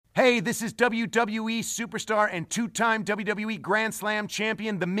Hey, this is WWE superstar and two-time WWE Grand Slam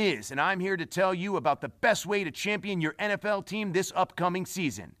champion, The Miz, and I'm here to tell you about the best way to champion your NFL team this upcoming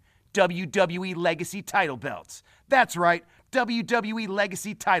season. WWE Legacy Title Belts. That's right, WWE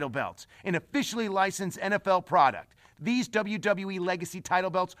Legacy Title Belts, an officially licensed NFL product. These WWE Legacy Title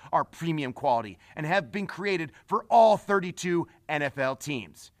Belts are premium quality and have been created for all 32 NFL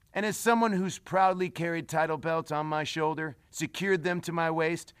teams. And as someone who's proudly carried title belts on my shoulder, secured them to my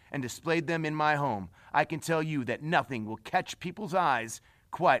waist, and displayed them in my home, I can tell you that nothing will catch people's eyes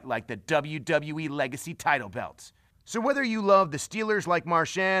quite like the WWE Legacy title belts. So whether you love the Steelers like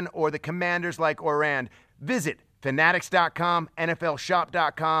Marchand or the Commanders like Orand, visit Fanatics.com,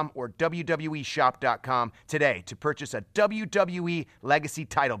 NFLShop.com, or WWEShop.com today to purchase a WWE Legacy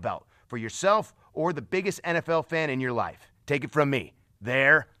title belt for yourself or the biggest NFL fan in your life. Take it from me.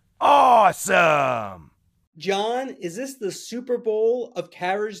 They're awesome! John, is this the Super Bowl of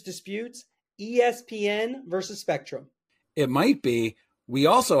carriage disputes? ESPN versus Spectrum. It might be. We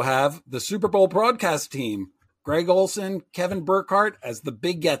also have the Super Bowl broadcast team. Greg Olsen, Kevin Burkhardt as the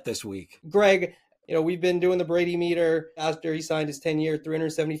big get this week. Greg, we've been doing the Brady meter after he signed his 10-year,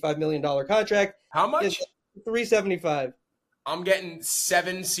 $375 million contract. How much? $375. I'm getting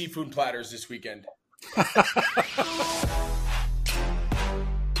 7 seafood platters this weekend.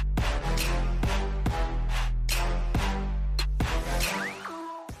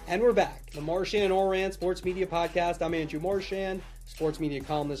 And we're back. The Marchand and Orand Sports Media Podcast. I'm Andrew Marchand, sports media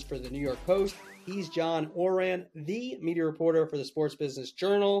columnist for the New York Post. He's John Orand, the media reporter for the Sports Business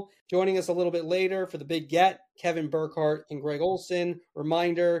Journal. Joining us a little bit later for the big get, Kevin Burkhardt and Greg Olsen.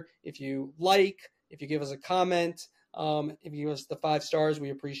 Reminder, if you give us a comment, if you give us the 5 stars, we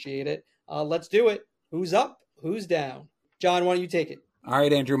appreciate it. Let's do it. Who's up? Who's down? John, why don't you take it? All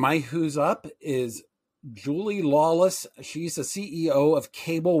right, Andrew. My who's up is Julie Lawless. She's the CEO of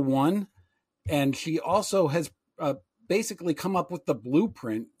Cable One, and she also has basically come up with the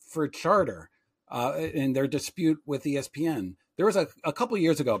blueprint for Charter in their dispute with ESPN. There was a couple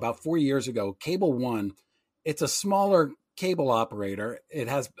years ago, about 4 years ago, Cable One. It's a smaller cable operator. It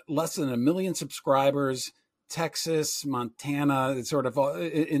has less than 1 million subscribers. Texas, Montana, it's sort of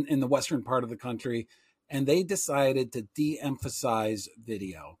in the western part of the country, and they decided to de-emphasize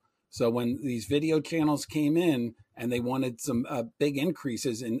video. So when these video channels came in and they wanted some big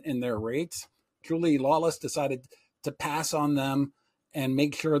increases in their rates, Julie Lawless decided to pass on them and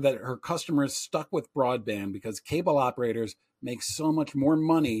make sure that her customers stuck with broadband, because cable operators make so much more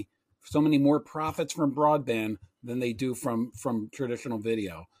money, so many more profits from broadband than they do from traditional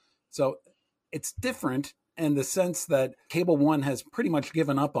video. So it's different in the sense that Cable One has pretty much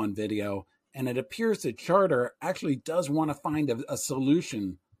given up on video, and it appears that Charter actually does want to find a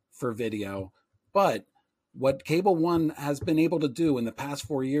solution for video. But what Cable One has been able to do in the past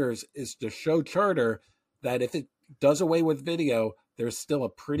 4 years is to show Charter that if it does away with video, there's still a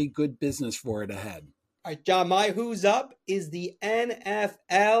pretty good business for it ahead. All right, John, my who's up is the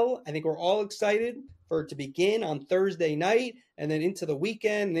NFL. I think we're all excited for it to begin on Thursday night and then into the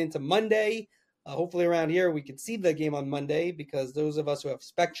weekend and into Monday. Hopefully around here we can see the game on Monday, because those of us who have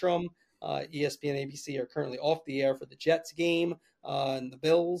Spectrum, ESPN, ABC are currently off the air for the Jets game and the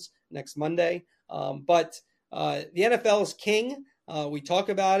Bills next Monday. But the NFL is king. We talk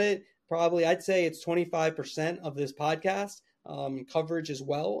about it. Probably, I'd say it's 25% of this podcast, coverage as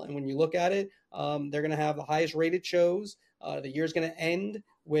well. And when you look at it, they're going to have the highest rated shows. The year's going to end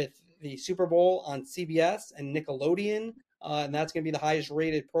with the Super Bowl on CBS and Nickelodeon. And that's going to be the highest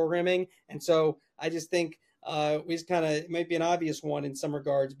rated programming. And so I just think it might be an obvious one in some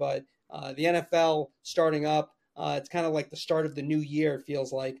regards, but the NFL starting up, it's kind of like the start of the new year, it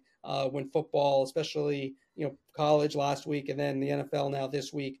feels like, when football, especially, college last week and then the NFL now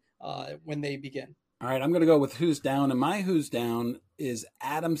this week, when they begin. All right, I'm going to go with who's down. And my who's down is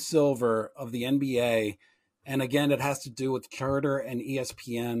Adam Silver of the NBA. And again, it has to do with Charter and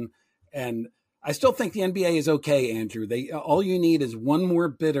ESPN. And I still think the NBA is okay, Andrew. All you need is one more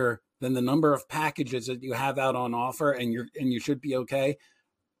bidder than the number of packages that you have out on offer, and you should be okay.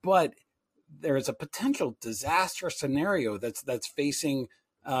 But there is a potential disaster scenario that's facing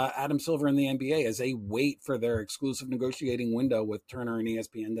Adam Silver and the NBA as they wait for their exclusive negotiating window with Turner and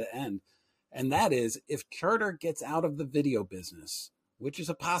ESPN to end. And that is, if Charter gets out of the video business, which is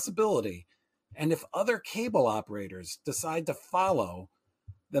a possibility, and if other cable operators decide to follow,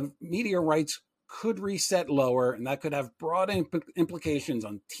 the media rights could reset lower, and that could have broad implications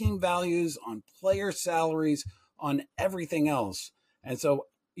on team values, on player salaries, on everything else. And so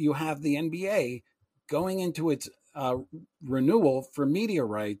you have the NBA going into its renewal for media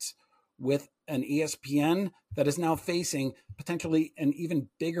rights with an ESPN that is now facing potentially an even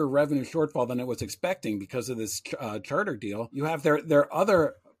bigger revenue shortfall than it was expecting because of this charter deal. You have their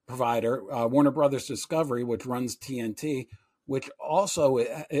other provider, Warner Brothers Discovery, which runs TNT, which also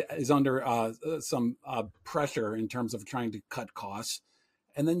is under some pressure in terms of trying to cut costs.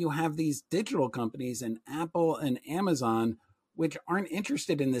 And then you have these digital companies and Apple and Amazon, which aren't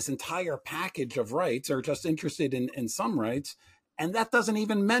interested in this entire package of rights, or just interested in some rights. And that doesn't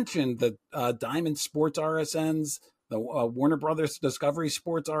even mention the Diamond Sports RSNs, the Warner Brothers Discovery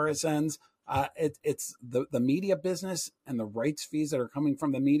Sports RSNs. It's the media business and the rights fees that are coming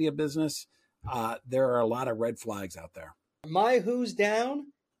from the media business. There are a lot of red flags out there. My who's down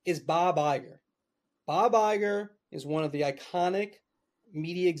is Bob Iger. Bob Iger is one of the iconic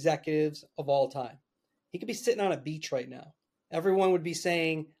media executives of all time. He could be sitting on a beach right now. Everyone would be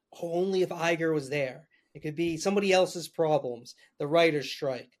saying, oh, only if Iger was there. It could be somebody else's problems, the writer's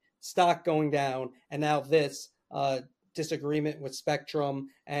strike, stock going down, and now this disagreement with Spectrum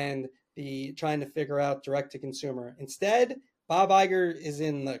and the trying to figure out direct-to-consumer. Instead, Bob Iger is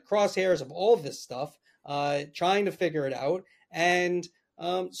in the crosshairs of all of this stuff, trying to figure it out, and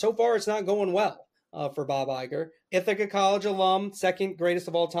so far it's not going well for Bob Iger. Ithaca College alum, second greatest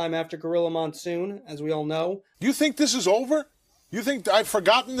of all time after Gorilla Monsoon, as we all know. Do you think this is over? You think I've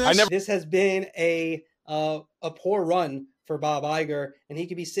forgotten this? This has been a poor run for Bob Iger, and he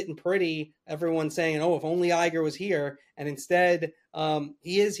could be sitting pretty, everyone saying, oh, if only Iger was here, and instead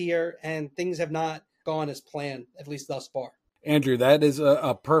he is here, and things have not gone as planned, at least thus far. Andrew, that is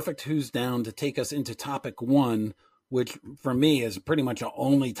a perfect who's down to take us into topic one, which for me is pretty much the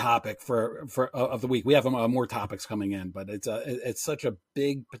only topic for of the week. We have more topics coming in, but it's such a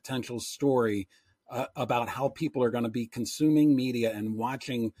big potential story about how people are going to be consuming media and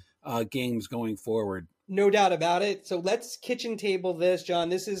watching games going forward. No doubt about it. So let's kitchen table this, John.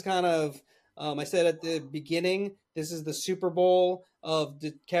 This is kind of, I said at the beginning, this is the Super Bowl of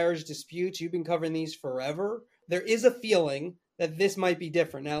the carriage disputes. You've been covering these forever. There is a feeling that this might be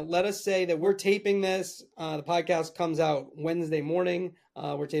different. Now, let us say that we're taping this. The podcast comes out Wednesday morning.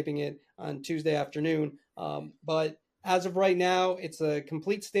 We're taping it on Tuesday afternoon. But as of right now, it's a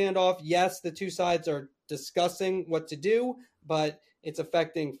complete standoff. Yes, the two sides are discussing what to do, but it's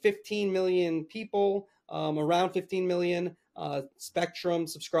affecting 15 million people, around 15 million Spectrum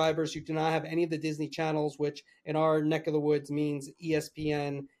subscribers who do not have any of the Disney channels, which in our neck of the woods means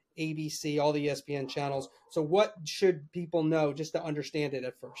ESPN, ABC, all the ESPN channels. So what should people know just to understand it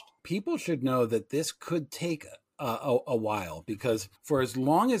at first? People should know that this could take a while, because for as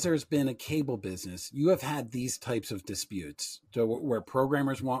long as there's been a cable business, you have had these types of disputes, so where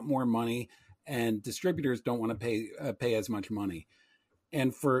programmers want more money and distributors don't want to pay as much money.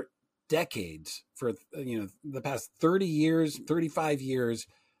 And for decades, for the past 30 years, 35 years,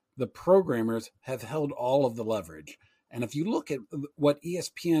 the programmers have held all of the leverage. And if you look at what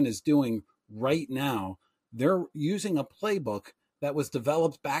ESPN is doing right now, they're using a playbook that was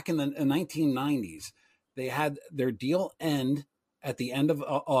developed back in the 1990s. They had their deal end at the end of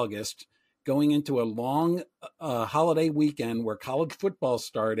August, going into a long holiday weekend where college football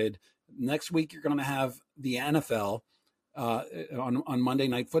started. Next week, you're going to have the NFL on Monday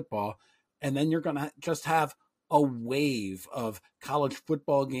Night Football. And then you're going to just have a wave of college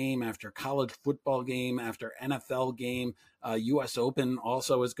football game after college football game after NFL game. U.S. Open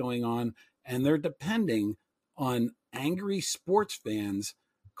also is going on. And they're depending on angry sports fans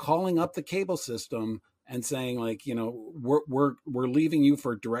calling up the cable system and saying, like, we're leaving you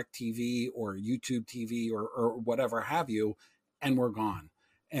for DirecTV or YouTube TV or whatever have you, and we're gone.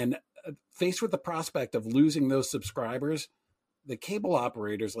 And faced with the prospect of losing those subscribers, the cable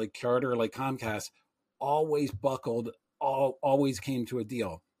operators like Charter, like Comcast, always buckled, always came to a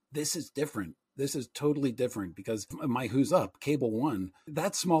deal. This is different. This is totally different, because my who's up, Cable One,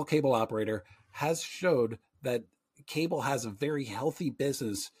 that small cable operator has showed that cable has a very healthy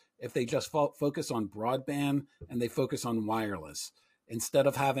business if they just focus on broadband and they focus on wireless, instead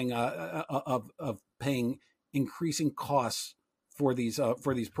of having of paying increasing costs for these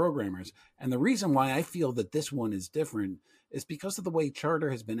programmers. And the reason why I feel that this one is different is because of the way Charter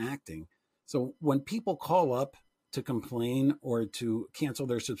has been acting. So when people call up to complain or to cancel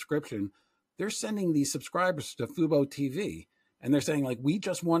their subscription, they're sending these subscribers to Fubo TV, and they're saying, like, we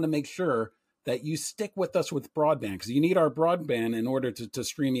just want to make sure that you stick with us with broadband, because you need our broadband in order to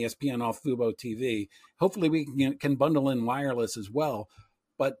stream ESPN off Fubo TV. Hopefully we can bundle in wireless as well.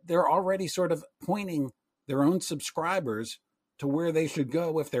 But they're already sort of pointing their own subscribers to where they should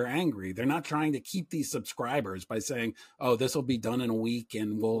go if they're angry. They're not trying to keep these subscribers by saying, oh, this will be done in a week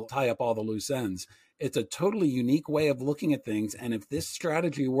and we'll tie up all the loose ends. It's a totally unique way of looking at things. And if this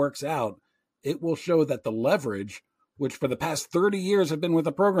strategy works out, it will show that the leverage, which for the past 30 years have been with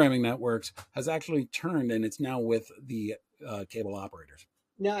the programming networks, has actually turned, and it's now with the cable operators.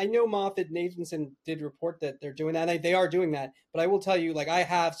 Now, I know Moffett Nathanson did report that they're doing that, and they are doing that, but I will tell you, like, I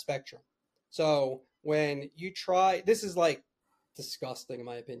have Spectrum. So when you try, this is like disgusting in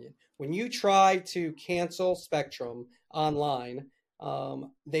my opinion. When you try to cancel Spectrum online,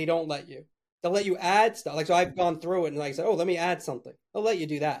 they don't let you. They'll let you add stuff. Like, so I've gone through it and like I said, oh, let me add something. They'll let you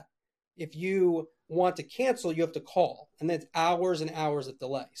do that. If you want to cancel, you have to call, and then it's hours and hours of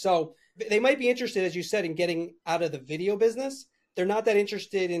delay. So they might be interested, as you said, in getting out of the video business. They're not that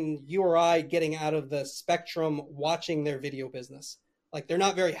interested in you or I getting out of the Spectrum watching their video business. Like, they're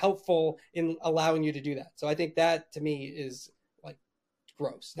not very helpful in allowing you to do that. So I think that, to me, is like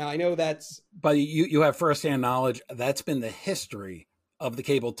gross. Now, I know that's... But you have firsthand knowledge. That's been the history of the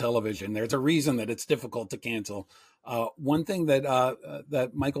cable television. There's a reason that it's difficult to cancel. One thing that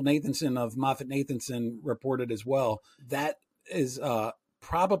that Michael Nathanson of Moffett Nathanson reported as well, that is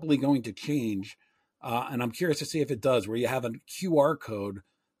probably going to change. And I'm curious to see if it does, where you have a QR code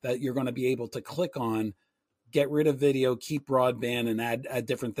that you're going to be able to click on, get rid of video, keep broadband, and add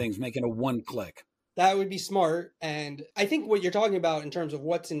different things, making a one click. That would be smart. And I think what you're talking about in terms of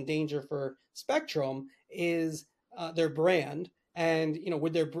what's in danger for Spectrum is their brand. And, you know,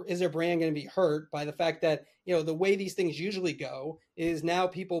 is their brand going to be hurt by the fact that, you know, the way these things usually go is now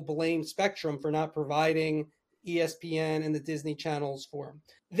people blame Spectrum for not providing ESPN and the Disney channels for them.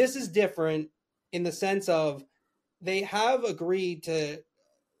 This is different in the sense of they have agreed to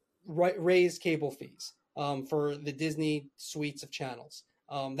raise cable fees for the Disney suites of channels.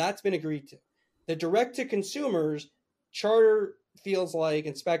 That's been agreed to. The direct to consumers, Charter feels like,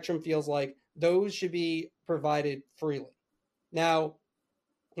 and Spectrum feels like, those should be provided freely. Now,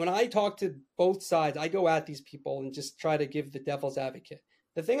 when I talk to both sides, I go at these people and just try to give the devil's advocate.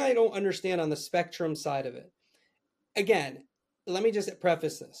 The thing I don't understand on the Spectrum side of it, again, let me just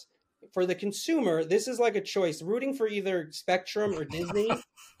preface this. For the consumer, this is like a choice. Rooting for either Spectrum or Disney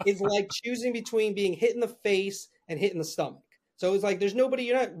is like choosing between being hit in the face and hit in the stomach. So it's like there's nobody,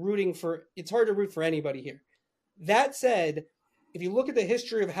 you're not rooting for, it's hard to root for anybody here. That said, if you look at the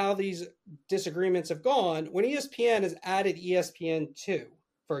history of how these disagreements have gone, when ESPN has added ESPN2,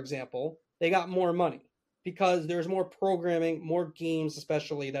 for example, they got more money because there's more programming, more games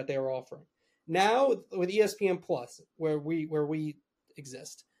especially that they were offering. Now with ESPN Plus, where we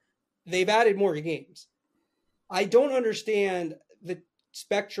exist, they've added more games. I don't understand the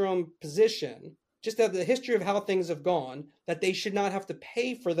Spectrum position, just that the history of how things have gone, that they should not have to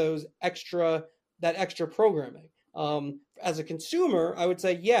pay for that extra programming. As a consumer, I would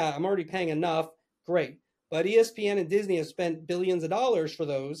say, yeah, I'm already paying enough. Great. But ESPN and Disney have spent billions of dollars for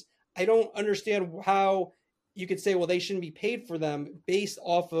those. I don't understand how you could say, well, they shouldn't be paid for them based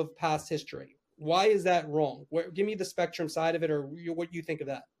off of past history. Why is that wrong? Give me the Spectrum side of it, or what you think of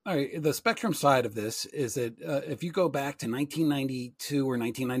that. All right. The Spectrum side of this is that if you go back to 1992 or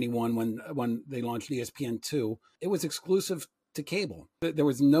 1991 when they launched ESPN2, it was exclusive to cable. There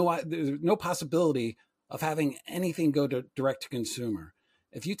was no possibility of having anything go to direct to consumer.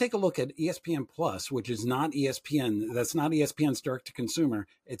 If you take a look at ESPN Plus, which is not ESPN, that's not ESPN's direct to consumer,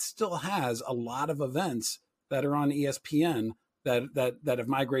 it still has a lot of events that are on ESPN that have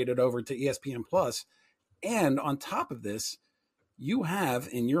migrated over to ESPN Plus. And on top of this, you have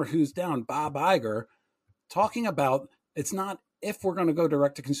in your Who's Down Bob Iger talking about it's not if we're going to go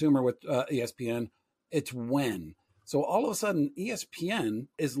direct to consumer with ESPN, it's when. So all of a sudden, ESPN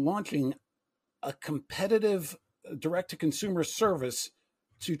is launching a competitive direct-to-consumer service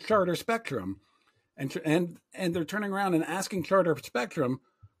to Charter Spectrum, and they're turning around and asking Charter Spectrum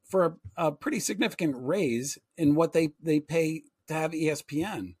for a pretty significant raise in what they pay to have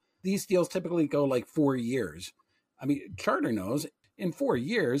ESPN. These deals typically go like 4 years. I mean, Charter knows in 4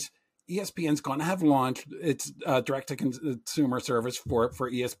 years, ESPN's going to have launched its direct-to-consumer service for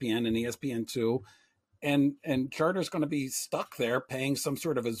ESPN and ESPN2, and Charter's going to be stuck there paying some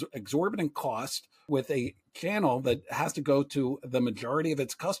sort of exorbitant cost with a channel that has to go to the majority of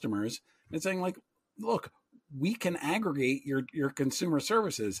its customers and saying, like, look, we can aggregate your consumer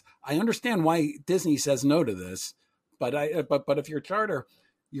services. I understand why Disney says no to this, but if you're Charter,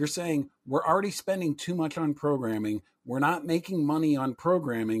 you're saying we're already spending too much on programming. We're not making money on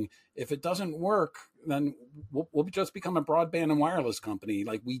programming. If it doesn't work, then we'll just become a broadband and wireless company.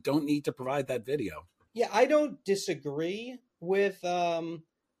 Like, we don't need to provide that video. Yeah, I don't disagree with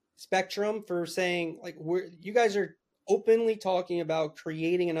Spectrum for saying, like, you guys are openly talking about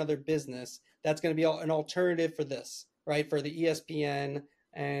creating another business that's going to be an alternative for this, right? For the ESPN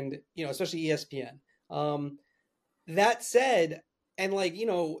and, you know, especially ESPN. That said, and like, you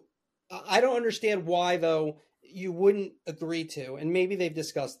know, I don't understand why, though, you wouldn't agree to, and maybe they've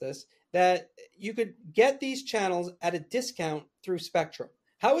discussed this, that you could get these channels at a discount through Spectrum.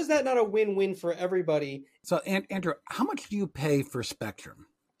 How is that not a win-win for everybody? So, Andrew, how much do you pay for Spectrum?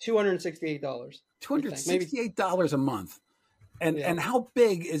 $268. $268 a month. And how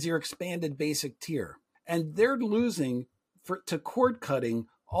big is your expanded basic tier? And they're losing to cord cutting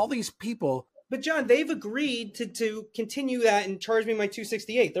all these people. But John, they've agreed to continue that and charge me my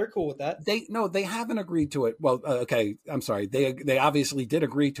 $268. They're cool with that. They haven't agreed to it. Well, okay, I'm sorry. They obviously did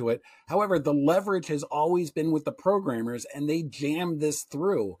agree to it. However, the leverage has always been with the programmers, and they jammed this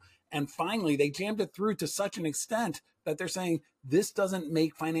through. And finally, they jammed it through to such an extent that they're saying this doesn't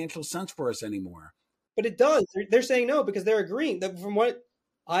make financial sense for us anymore. But it does. They're saying no because they're agreeing. That from what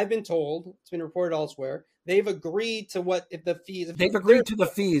I've been told, it's been reported elsewhere, they've agreed to what if the fees. They've agreed to the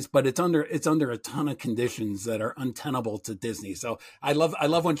fees, but it's under a ton of conditions that are untenable to Disney. So I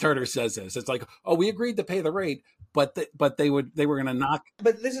love when Charter says this. It's like, oh, we agreed to pay the rate, but they were going to knock.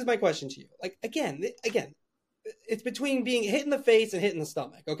 But this is my question to you. Like again, it's between being hit in the face and hit in the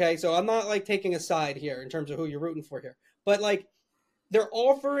stomach. Okay, so I'm not like taking a side here in terms of who you're rooting for here, but like they're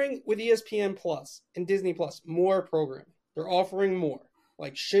offering with ESPN Plus and Disney Plus more programming. They're offering more.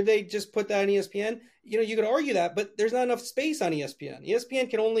 Like, should they just put that on ESPN? You know, you could argue that, but there's not enough space on ESPN. ESPN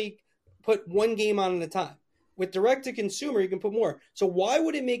can only put one game on at a time. With direct to consumer, you can put more. So why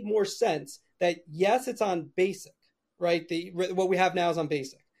would it make more sense that yes, it's on basic, right? What we have now is on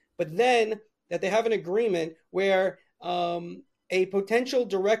basic, but then that they have an agreement where a potential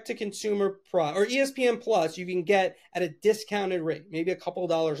direct-to-consumer or ESPN Plus you can get at a discounted rate, maybe a couple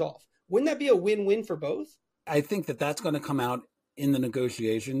of dollars off. Wouldn't that be a win-win for both? I think that's going to come out in the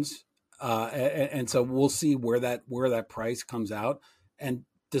negotiations, and so we'll see where that price comes out. And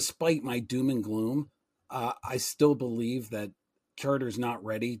despite my doom and gloom, I still believe that Charter's not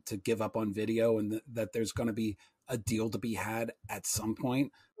ready to give up on video, and that there's going to be a deal to be had at some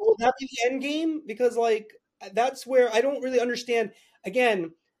point. Will that be the end game? Because like that's where I don't really understand.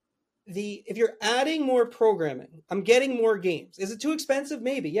 Again, if you're adding more programming, I'm getting more games. Is it too expensive?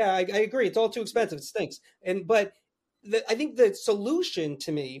 Maybe. Yeah, I agree. It's all too expensive. It stinks. But I think the solution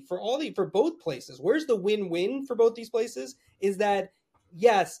to me for both places, where's the win-win for both these places, is that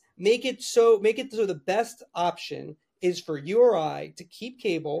yes, make it so the best option is for you or I to keep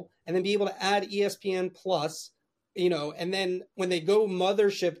cable and then be able to add ESPN Plus, and then when they go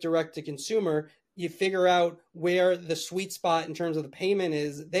mothership direct to consumer, you figure out where the sweet spot in terms of the payment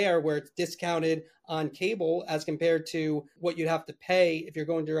is there, where it's discounted on cable as compared to what you'd have to pay if you're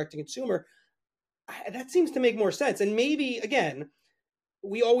going direct to consumer. That seems to make more sense. And maybe, again,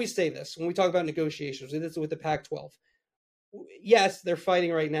 we always say this when we talk about negotiations. This is with the Pac-12. Yes, they're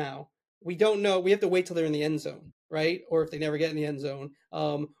fighting right now. We don't know. We have to wait till they're in the end zone, right? Or if they never get in the end zone,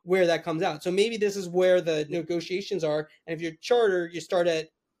 where that comes out. So maybe this is where the negotiations are. And if you're Charter, you start at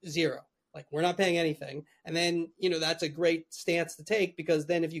zero. Like, we're not paying anything. And then, that's a great stance to take, because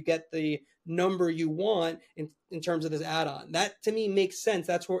then if you get the number you want in terms of this add-on, that to me makes sense.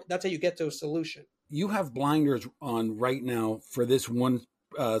 That's how you get to a solution. You have blinders on right now for this one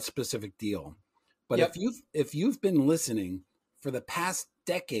specific deal. But Yep. if you've been listening for the past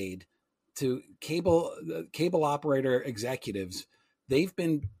decade to cable operator executives, they've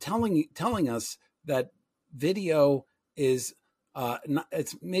been telling us that video is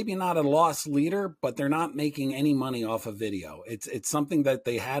it's maybe not a loss leader, but they're not making any money off of video. It's something that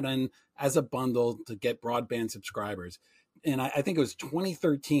they had in as a bundle to get broadband subscribers. And I think it was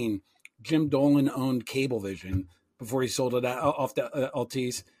 2013, Jim Dolan owned Cablevision before he sold it off to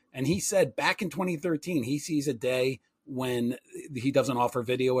Altice. And he said back in 2013, he sees a day when he doesn't offer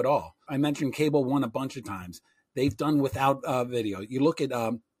video at all. I mentioned Cable One a bunch of times. They've done without video. You look at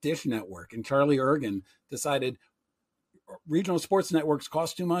Dish Network, and Charlie Ergen decided regional sports networks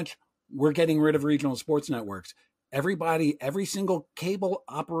cost too much. We're getting rid of regional sports networks. Every single cable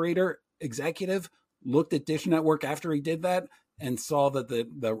operator executive looked at Dish Network after he did that and saw that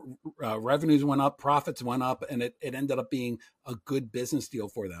the revenues went up, profits went up, and it ended up being a good business deal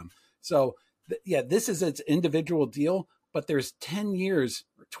for them. So, this is its individual deal, but there's 10 years,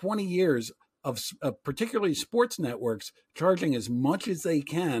 20 years of particularly sports networks charging as much as they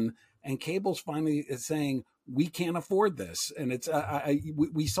can, and cable's finally is saying, we can't afford this. And it's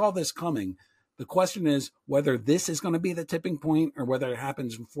we saw this coming. The question is whether this is going to be the tipping point or whether it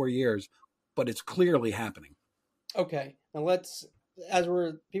happens in 4 years, but it's clearly happening. Okay. Now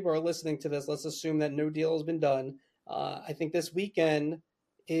people are listening to this, let's assume that no deal has been done. I think this weekend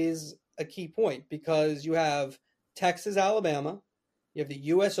is a key point because you have Texas, Alabama, you have the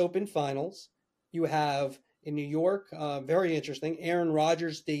U.S. Open finals, you have in New York. Very interesting. Aaron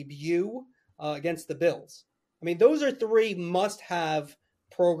Rodgers' debut against the Bills. I mean, those are 3 must-have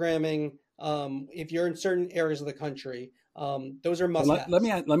programming if you're in certain areas of the country. Those are must-haves.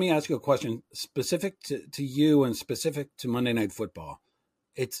 Let me ask you a question specific to you and specific to Monday Night Football.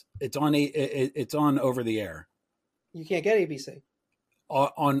 It's on over the air. You can't get ABC.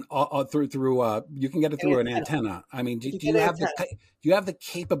 Through you can get it through an antenna. I mean, do you have the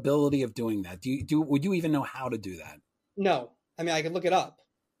capability of doing that? Would you even know how to do that? No, I mean I could look it up,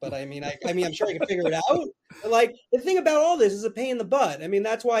 but I mean I'm sure I can figure it out. But like the thing about all this is a pain in the butt. I mean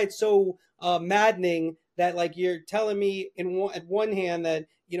that's why it's so maddening that like you're telling me at one hand that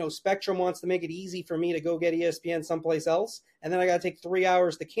Spectrum wants to make it easy for me to go get ESPN someplace else, and then I got to take 3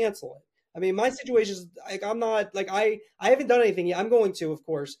 hours to cancel it. I mean, my situation is like I'm not like I haven't done anything yet. I'm going to, of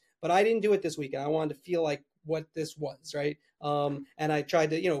course, but I didn't do it this weekend. I wanted to feel like what this was, right? And I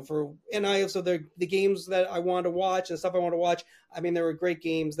tried to, I also the games that I wanted to watch and stuff I wanted to watch. I mean, there were great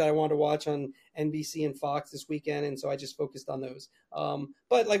games that I wanted to watch on NBC and Fox this weekend, and so I just focused on those.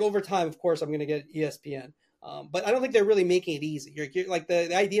 But like over time, of course, I'm going to get ESPN. But I don't think they're really making it easy. You're like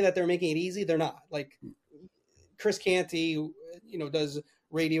the idea that they're making it easy, they're not. Like Chris Canty, does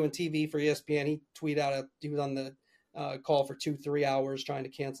radio and TV for ESPN. He tweeted out he was on the call for 2-3 hours trying to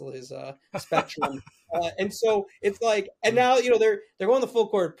cancel his Spectrum. And so it's like, and now, they're going the full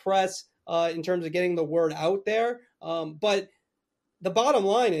court press in terms of getting the word out there. But the bottom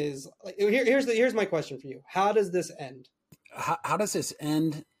line is here's my question for you. How does this end? How does this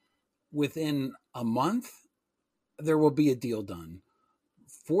end? Within a month, there will be a deal done.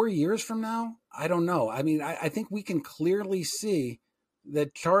 4 years from now, I don't know. I mean, I think we can clearly see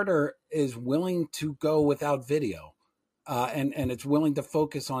that Charter is willing to go without video, and it's willing to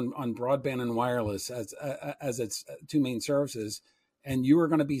focus on broadband and wireless as its 2 main services. And you are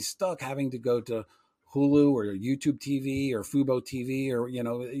going to be stuck having to go to Hulu or YouTube TV or Fubo TV or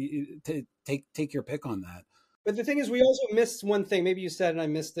take your pick on that. But the thing is, we also missed one thing. Maybe you said and I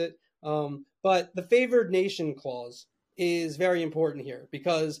missed it. But the favored nation clause is very important here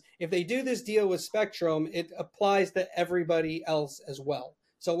because if they do this deal with Spectrum, it applies to everybody else as well.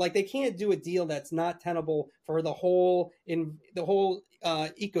 So like they can't do a deal that's not tenable for the whole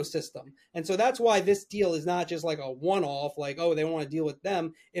ecosystem. And so that's why this deal is not just like a one-off, like, oh, they want to deal with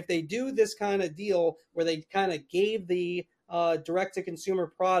them. If they do this kind of deal where they kind of gave the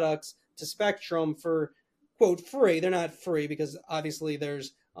direct-to-consumer products to Spectrum for, quote, free, they're not free because obviously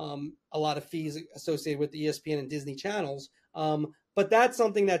there's a lot of fees associated with the ESPN and Disney channels. But that's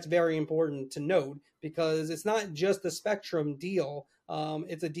something that's very important to note because it's not just a Spectrum deal.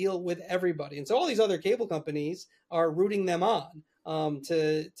 It's a deal with everybody. And so all these other cable companies are rooting them on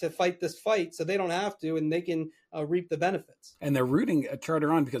to fight this fight so they don't have to and they can reap the benefits. And they're rooting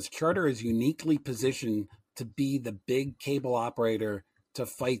Charter on because Charter is uniquely positioned to be the big cable operator to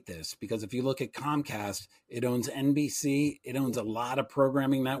fight this, because if you look at Comcast, it owns NBC, it owns a lot of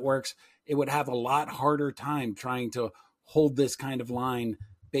programming networks. It would have a lot harder time trying to hold this kind of line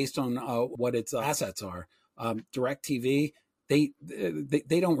based on what its assets are. DirecTV,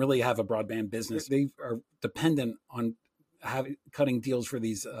 they don't really have a broadband business. They are dependent on cutting deals for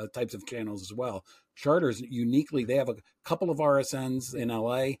these types of channels as well. Charter's uniquely, they have a couple of RSNs in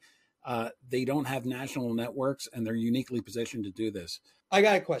LA. They don't have national networks, and they're uniquely positioned to do this. I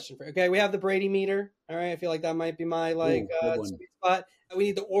got a question for you. Okay, we have the Brady meter. All right, I feel like that might be my sweet spot. We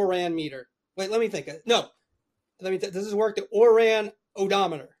need the Oran meter. Wait, let me think. No, does this work? The Oran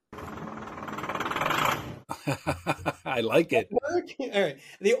odometer. I like it. All right,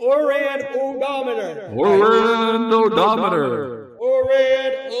 the Oran odometer. Oran odometer.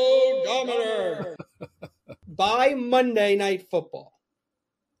 Oran odometer. By Monday Night Football,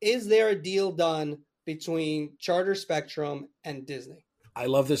 is there a deal done between Charter, Spectrum, and Disney? I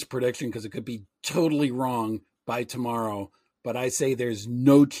love this prediction because it could be totally wrong by tomorrow, but I say there's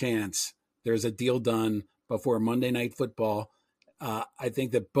no chance there's a deal done before Monday Night Football. I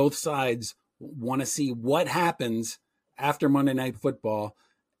think that both sides want to see what happens after Monday Night Football,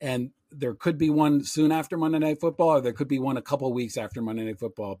 and there could be one soon after Monday Night Football, or there could be one a couple of weeks after Monday Night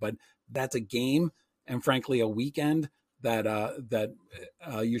Football, but that's a game and frankly a weekend that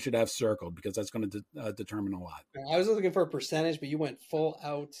you should have circled because that's going to determine a lot. I was looking for a percentage, but you went full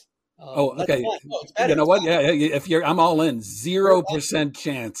out. Okay. You know what? Yeah, if I'm all in. 0%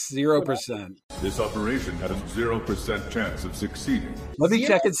 chance. 0%. This operation had a 0% chance of succeeding. Let me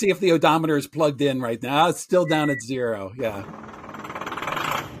check and see if the odometer is plugged in right now. It's still down at 0. Yeah.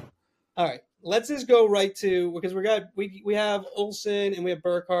 All right. Let's just go right to, because we have Olsen and we have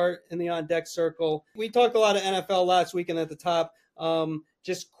Burkhardt in the on deck circle. We talked a lot of NFL last weekend at the top.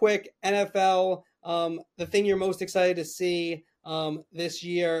 Just quick NFL. the thing you're most excited to see this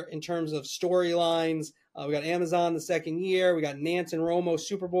year in terms of storylines. We got Amazon the second year. We got Nance and Romo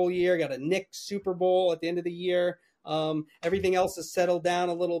Super Bowl year. We got a Knicks Super Bowl at the end of the year. Everything else has settled down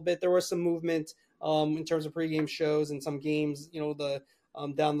a little bit. There was some movement in terms of pregame shows and some games,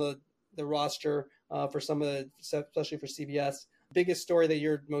 down the roster for some of the, especially for CBS. Biggest story that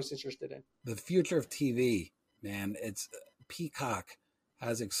you're most interested in? The future of TV, man. It's Peacock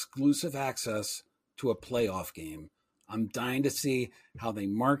has exclusive access to a playoff game. I'm dying to see how they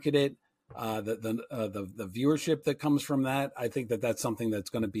market it. The viewership that comes from that, I think that's something that's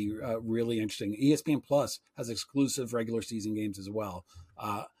going to be really interesting. ESPN Plus has exclusive regular season games as well.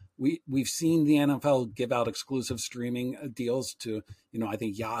 We've seen the NFL give out exclusive streaming deals to, I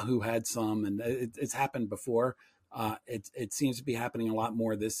think Yahoo had some, and it's happened before. It seems to be happening a lot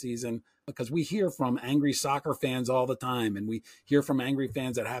more this season because we hear from angry soccer fans all the time, and we hear from angry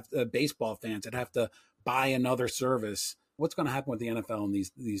fans that have baseball fans that have to buy another service. What's going to happen with the NFL and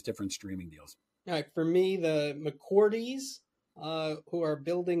these different streaming deals? All right, for me, the McCourtys, who are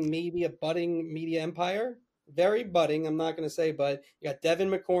building maybe a budding media empire, very budding, I'm not going to say, but you got Devin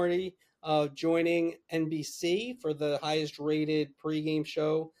McCourty joining NBC for the highest rated pregame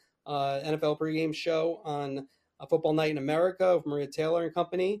show, NFL pregame show on Football Night in America with Maria Taylor and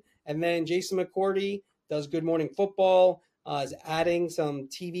company. And then Jason McCourty does Good Morning Football, is adding some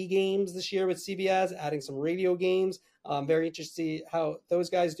TV games this year with CBS, adding some radio games. I'm very interested to see how those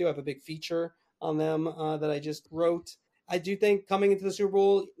guys do. I have a big feature on them that I just wrote. I do think coming into the Super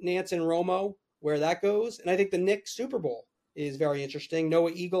Bowl, Nance and Romo, where that goes. And I think the Knicks Super Bowl is very interesting.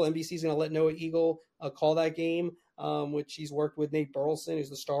 Noah Eagle, NBC's going to let Noah Eagle call that game, which he's worked with Nate Burleson, who's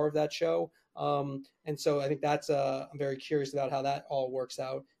the star of that show. And so I think that's I'm very curious about how that all works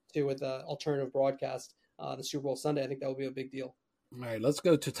out too with the alternative broadcast, the Super Bowl Sunday. I think that will be a big deal. All right, let's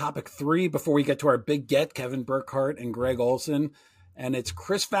go to topic 3 before we get to our big get, Kevin Burkhardt and Greg Olsen. And it's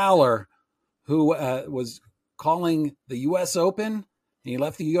Chris Fowler, who was calling the U.S. Open. He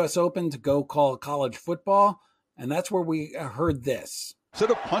left the U.S. Open to go call college football. And that's where we heard this.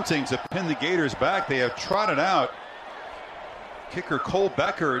 Instead of punting to pin the Gators back, they have trotted out kicker Cole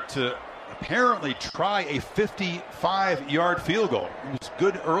Becker to apparently try a 55-yard field goal. It was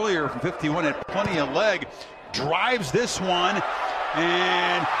good earlier from 51, had plenty of leg. Drives this one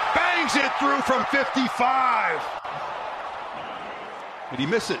and bangs it through from 55. Did he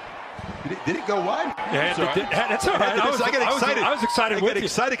miss it? Did it go wide? Yeah, that's all right. I get excited. I was excited. I get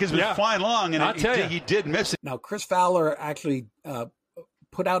excited because it was flying long, and he did miss it. Now, Chris Fowler actually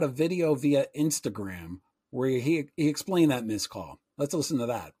put out a video via Instagram where he explained that missed call. Let's listen to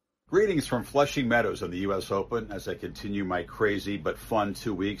that. Greetings from Flushing Meadows on the U.S. Open as I continue my crazy but fun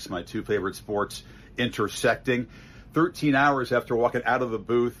 2 weeks, my two favorite sports intersecting. 13 hours after walking out of the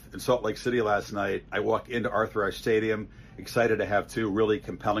booth in Salt Lake City last night, I walk into Arthur Ashe Stadium, excited to have 2 really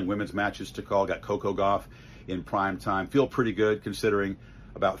compelling women's matches to call. Got Coco Gauff in prime time. Feel pretty good considering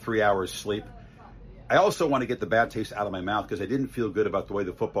about 3 hours sleep. I also want to get the bad taste out of my mouth because I didn't feel good about the way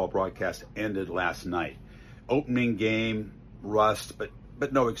the football broadcast ended last night. Opening game, rust,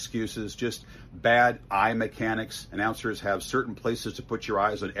 but no excuses, just bad eye mechanics. Announcers have certain places to put your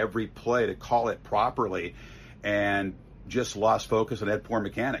eyes on every play to call it properly, and just lost focus and had poor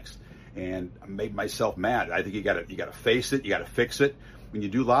mechanics. And I made myself mad. I think you got to face it, you got to fix it. When you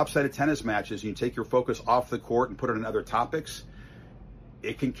do lopsided tennis matches and you take your focus off the court and put it on other topics,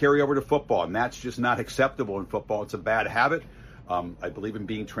 it can carry over to football, and that's just not acceptable in football. It's a bad habit. I believe in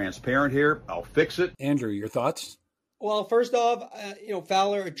being transparent here. I'll fix it. Andrew, your thoughts? Well, first off,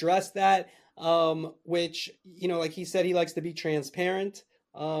 Fowler addressed that, which, like he said, he likes to be transparent.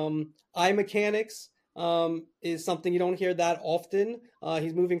 Eye mechanics is something you don't hear that often.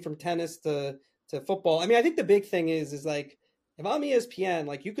 He's moving from tennis to football. I mean, I think the big thing is like, if I'm ESPN,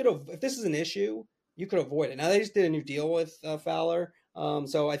 like if this is an issue, you could avoid it. Now, they just did a new deal with Fowler,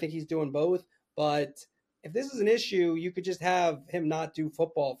 so I think he's doing both. But if this is an issue, you could just have him not do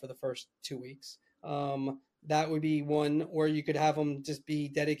football for the first 2 weeks. That would be one, or you could have them just be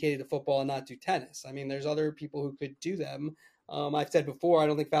dedicated to football and not do tennis. I mean, there's other people who could do them. I've said before, I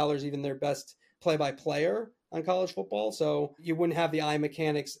don't think Fowler's even their best play-by-player on college football, so you wouldn't have the eye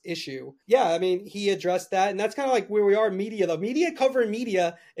mechanics issue. Yeah, I mean, he addressed that, and that's kind of like where we are in media, though. Media covering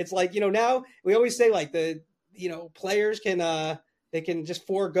media, it's like, now we always say like players can they can just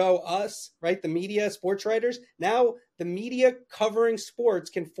forego us, right? The media, sports writers. Now the media covering sports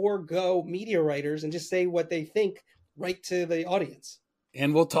can forego media writers and just say what they think right to the audience.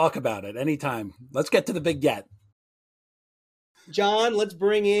 And we'll talk about it anytime. Let's get to the big get. John, let's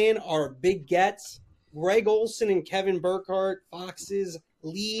bring in our big gets. Greg Olsen and Kevin Burkhardt, Fox's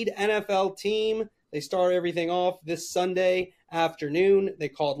lead NFL team. They start everything off this Sunday afternoon. They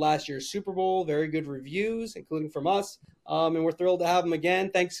called last year's Super Bowl. Very good reviews, including from us. And we're thrilled to have them again.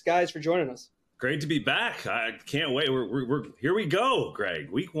 Thanks, guys, for joining us. Great to be back. I can't wait. We're here we go,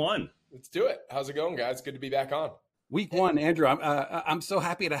 Greg. Week 1. Let's do it. How's it going, guys? Good to be back on. Week 1, Andrew. I'm so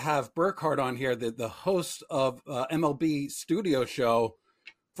happy to have Burkhardt on here, the host of MLB Studio Show.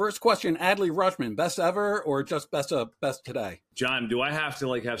 First question, Adley Rutschman, best ever or just best today? John, do I have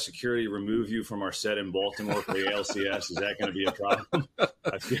to have security remove you from our set in Baltimore for the ALCS? Is that going to be a problem?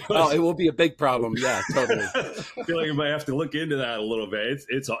 It will be a big problem. Yeah, totally. I feel like we might have to look into that a little bit.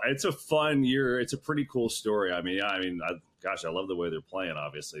 It's a fun year. It's a pretty cool story. I love the way they're playing,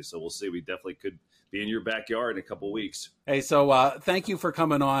 obviously. So we'll see. We definitely could be in your backyard in a couple of weeks. Hey, so thank you for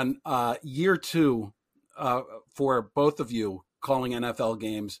coming on. Year 2 for both of you calling NFL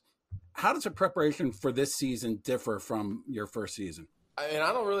games. How does the preparation for this season differ from your first season? I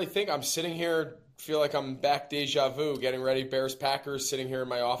don't really think I'm sitting here, feel like I'm back deja vu, getting ready, Bears-Packers, sitting here in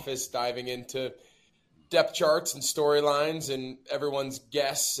my office, diving into depth charts and storylines and everyone's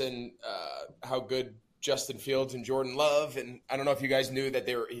guess and how good Justin Fields and Jordan Love. And I don't know if you guys knew that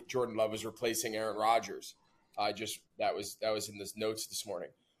Jordan Love was replacing Aaron Rodgers. That was in the notes this morning.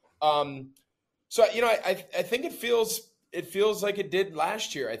 So, I think it feels like it did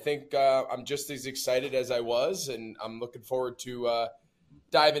last year. I think I'm just as excited as I was, and I'm looking forward to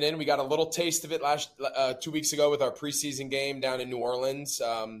diving in. We got a little taste of it 2 weeks ago with our preseason game down in New Orleans,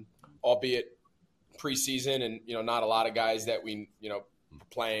 albeit preseason and, not a lot of guys that we,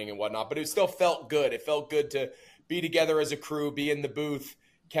 playing and whatnot, but it still felt good. It felt good to be together as a crew, be in the booth.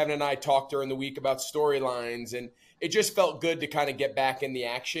 Kevin and I talked during the week about storylines, and it just felt good to kind of get back in the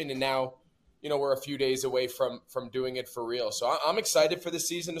action. And now, we're a few days away from doing it for real. So I'm excited for the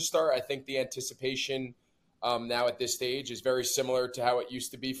season to start. I think the anticipation now at this stage is very similar to how it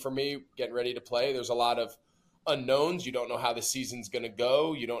used to be for me getting ready to play. There's a lot of unknowns. You don't know how the season's going to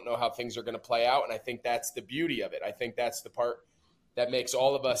go. You don't know how things are going to play out. And I think that's the beauty of it. I think that's the part that makes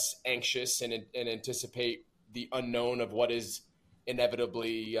all of us anxious and anticipate the unknown of what is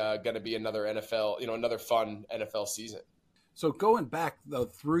inevitably going to be another another fun NFL season. So going back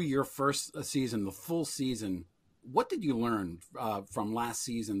through your first season, the full season, what did you learn from last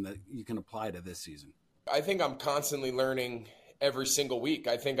season that you can apply to this season? I think I'm constantly learning every single week.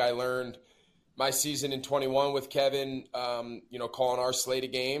 I think I learned my season in 21 with Kevin, calling our slate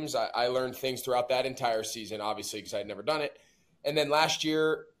of games. I learned things throughout that entire season, obviously, because I had never done it. And then last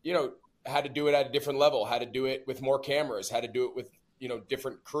year, how to do it at a different level, how to do it with more cameras, how to do it with,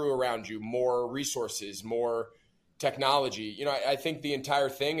 different crew around you, more resources, more technology. I think the entire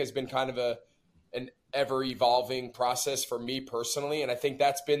thing has been kind of an ever-evolving process for me personally, and I think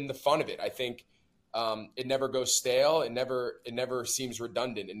that's been the fun of it. I think it never goes stale. It never seems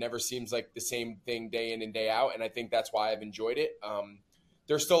redundant. It never seems like the same thing day in and day out, and I think that's why I've enjoyed it.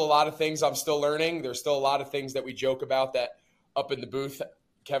 There's still a lot of things I'm still learning. There's still a lot of things that we joke about that up in the booth.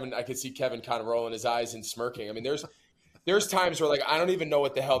 Kevin, I could see Kevin kind of rolling his eyes and smirking. I mean, there's times where I don't even know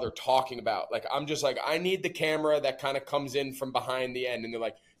what the hell they're talking about. I'm just I need the camera that kind of comes in from behind the end. And they're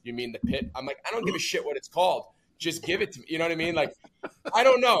like, you mean the pit? I'm like, I don't give a shit what it's called. Just give it to me. You know what I mean? I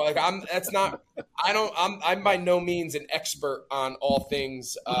don't know. I'm by no means an expert on all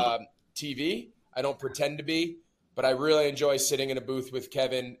things TV. I don't pretend to be, but I really enjoy sitting in a booth with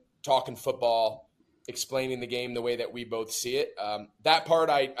Kevin, talking football, explaining the game the way that we both see it. That part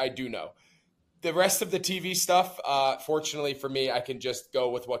I do know. The rest of the TV stuff, fortunately for me, I can just go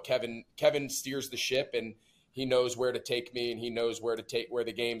with what Kevin steers the ship, and he knows where to take me, and he knows where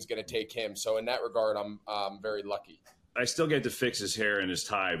the game's going to take him. So in that regard, I'm very lucky. I still get to fix his hair and his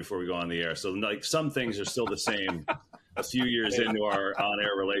tie before we go on the air. So some things are still the same a few years into our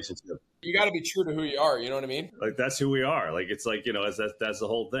on-air relationship. You got to be true to who you are. You know what I mean? That's who we are. It's that's the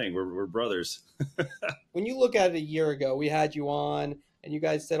whole thing. We're brothers. When you look at it a year ago, we had you on and you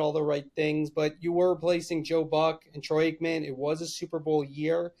guys said all the right things, but you were replacing Joe Buck and Troy Aikman. It was a Super Bowl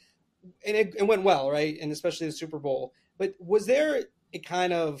year and it went well, right? And especially the Super Bowl. But was there a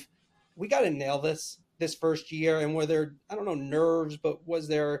kind of, we got to nail this first year, and were there, I don't know, nerves, but was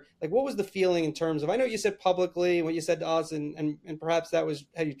there, what was the feeling in terms of, I know you said publicly what you said to us, and perhaps that was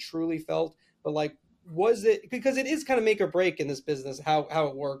how you truly felt, but was it, because it is kind of make or break in this business, how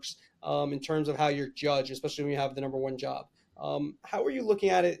it works in terms of how you're judged, especially when you have the number one job. How were you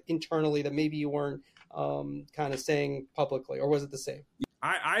looking at it internally that maybe you weren't kind of saying publicly, or was it the same?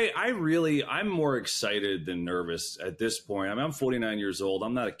 I'm more excited than nervous at this point. I'm 49 years old.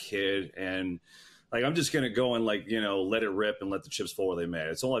 I'm not a kid, and I'm just going to go and let it rip and let the chips fall where they may.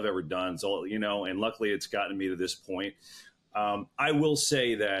 It's all I've ever done. It's all, and luckily it's gotten me to this point. I will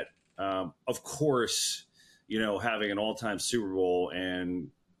say that, of course, having an all-time Super Bowl and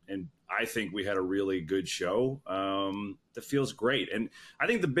I think we had a really good show that feels great. And I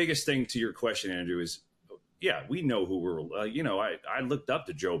think the biggest thing to your question, Andrew, is, yeah, we know who we're, I looked up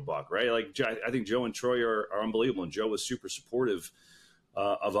to Joe Buck, right? Like, I think Joe and Troy are unbelievable. And Joe was super supportive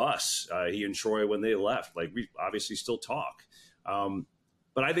of us. He and Troy, when they left, like, we obviously still talk.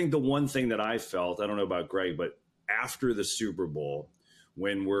 But I think the one thing that I felt, I don't know about Greg, but after the Super Bowl,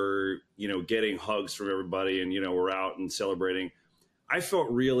 when we're, getting hugs from everybody and, we're out and celebrating, I felt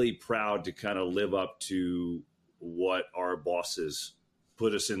really proud to kind of live up to what our bosses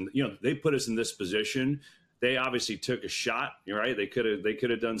put us in. They put us in this position. They obviously took a shot, right? They could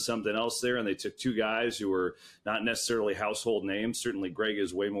have done something else there, and they took two guys who were not necessarily household names. Certainly, Greg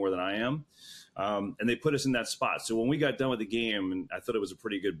is way more than I am, and they put us in that spot. So when we got done with the game, and I thought it was a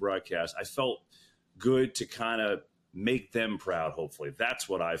pretty good broadcast, I felt good to kind of make them proud. Hopefully, that's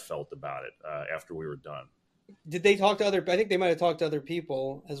what I felt about it after we were done. Did they talk to other? I think they might have talked to other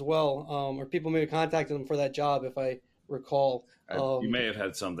people as well, or people may have contacted them for that job, if I recall. You may have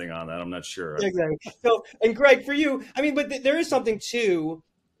had something on that. I'm not sure. Exactly. So, and Greg, for you, I mean, but there is something too.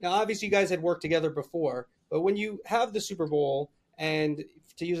 Now, obviously, you guys had worked together before, but when you have the Super Bowl, and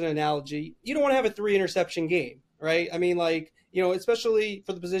to use an analogy, you don't want to have a 3-interception game, right? I mean, like, especially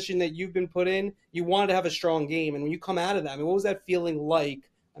for the position that you've been put in, you wanted to have a strong game. And when you come out of that, I mean, what was that feeling like?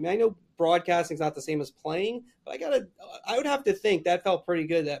 I mean, I know broadcasting is not the same as playing, but I would have to think that felt pretty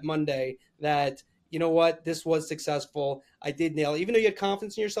good that Monday, that, you know what, this was successful. I did nail it. Even though you had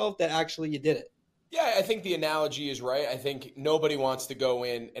confidence in yourself, that actually you did it. Yeah, I think the analogy is right. I think nobody wants to go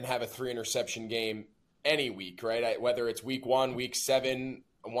in and have a 3-interception game any week, right? Whether it's week 1, week 7,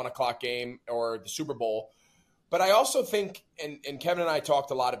 a 1:00 game, or the Super Bowl. But I also think, and Kevin and I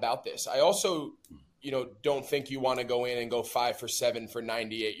talked a lot about this, I also don't think you want to go in and go 5 for 7 for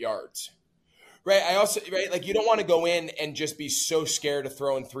 98 yards. Right. Like, you don't want to go in and just be so scared of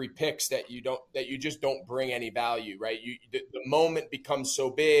throwing 3 picks that you just don't bring any value. Right. The moment becomes so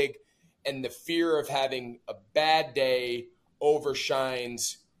big, and the fear of having a bad day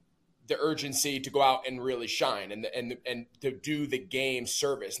overshines the urgency to go out and really shine and to do the game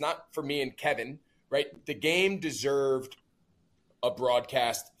service. Not for me and Kevin. Right. The game deserved a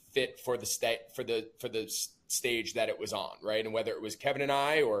broadcast fit for the stage that it was on, right? And whether it was Kevin and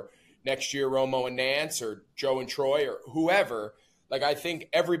I, or next year Romo and Nance, or Joe and Troy, or whoever, like, I think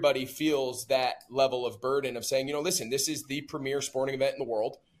everybody feels that level of burden of saying, listen, this is the premier sporting event in the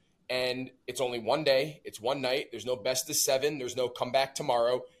world, and it's only one day, it's one night, there's no best of 7, there's no comeback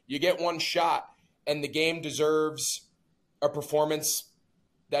tomorrow. You get one shot, and the game deserves a performance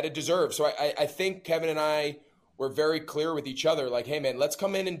that it deserves. So I think Kevin and I were very clear with each other, like, hey, man, let's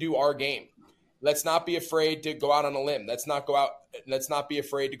come in and do our game. Let's not be afraid to go out on a limb. Let's not be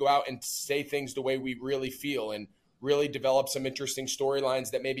afraid to go out and say things the way we really feel, and really develop some interesting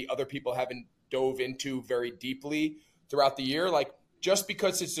storylines that maybe other people haven't dove into very deeply throughout the year. Like, just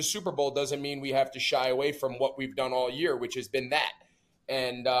because it's the Super Bowl doesn't mean we have to shy away from what we've done all year, which has been that.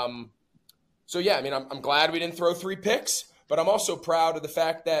 And so, yeah, I mean, I'm glad we didn't throw 3 picks, but I'm also proud of the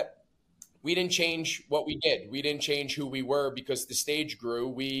fact that we didn't change what we did. We didn't change who we were because the stage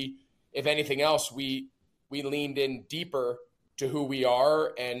grew. If anything else, we leaned in deeper to who we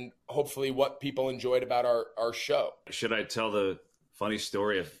are, and hopefully what people enjoyed about our show. Should I tell the funny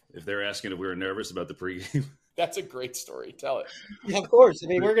story if they're asking if we were nervous about the pregame? That's a great story. Tell it. Yeah, of course. I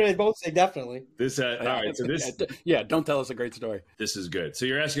mean, we're going to both say definitely. All right. So this, don't tell us a great story. This is good. So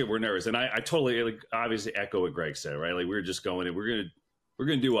you're asking if we're nervous, and I totally obviously echo what Greg said, right? Like, we're just going in. We're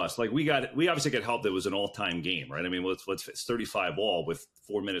going to do us. Like, we obviously got help. That was an all-time game, right? I mean, it's 35 all with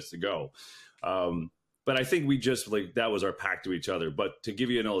 4 minutes to go. But I think we just, like, that was our pact to each other. But to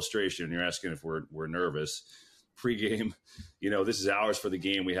give you an illustration, you're asking if we're nervous. Pregame, this is hours for the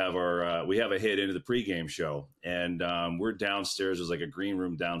game. We have we have a hit into the pregame show, and we're downstairs. There's like a green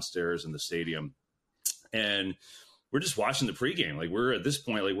room downstairs in the stadium, and we're just watching the pregame. Like, we're at this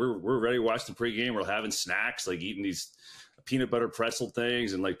point, like, we're ready to watch the pregame. We're having snacks, like eating these peanut butter pretzel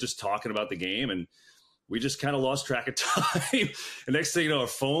things, and like just talking about the game. And we just kind of lost track of time. And next thing you know, our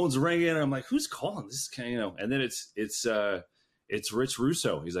phone's ringing, and I'm like, who's calling? This is kind of, and then it's Rich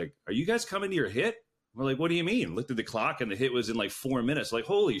Russo. He's like, are you guys coming to your hit? We're like, what do you mean? Looked at the clock, and the hit was in like 4 minutes. Like,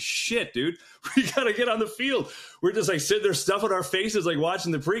 holy shit, dude. We got to get on the field. We're just like sitting there stuffing our faces, like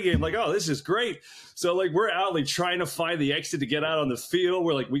watching the pregame, like, oh, this is great. So like, we're out like trying to find the exit to get out on the field.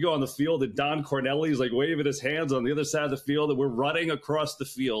 We go on the field, and Don Cornelli's like waving his hands on the other side of the field, and we're running across the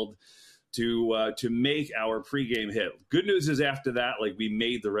field to make our pregame hit. Good news is after that, like, we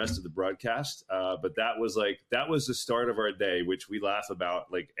made the rest of the broadcast, but that was the start of our day, which we laugh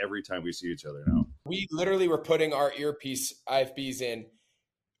about like every time we see each other now. We literally were putting our earpiece IFBs in,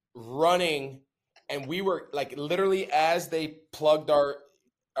 running, and we were like literally as they plugged our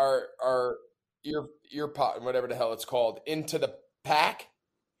ear pod, whatever the hell it's called, into the pack,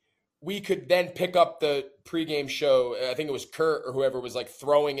 we could then pick up the pregame show. I think it was Kurt or whoever was like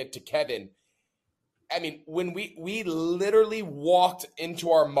throwing it to Kevin. I mean, when we literally walked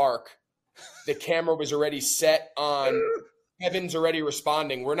into our mark, the camera was already set on. Kevin's already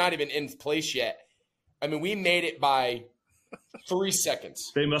responding. We're not even in place yet. I mean, we made it by 3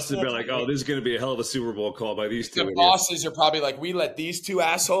 seconds. They must have been like, oh, this is going to be a hell of a Super Bowl call by these two. The bosses are probably like, we let these two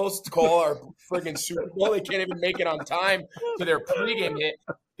assholes call our friggin' Super Bowl. They can't even make it on time to their pregame hit.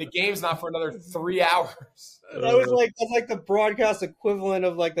 The game's not for another 3 hours. That's like the broadcast equivalent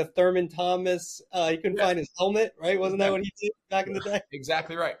of like the Thurman Thomas. He couldn't find his helmet, right? Wasn't that what he did back in the day?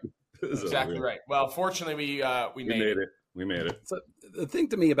 Exactly right. Exactly right. Well, fortunately, we made it. We made it. So the thing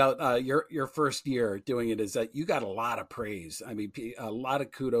to me about your first year doing it is that you got a lot of praise. I mean, a lot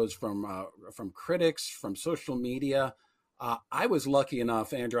of kudos from critics, from social media. I was lucky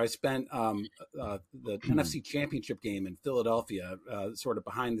enough, Andrew. I spent the NFC Championship game in Philadelphia, sort of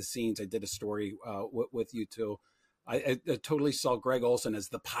behind the scenes. I did a story with you two. I totally saw Greg Olsen as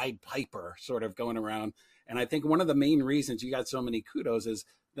the Pied Piper, sort of going around. And I think one of the main reasons you got so many kudos is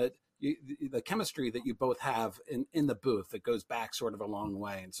that the chemistry that you both have in the booth that goes back sort of a long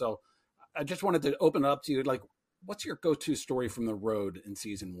way. And so I just wanted to open it up to you. Like, what's your go-to story from the road in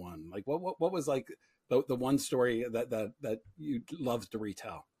season one? Like, what was like the one story that you love to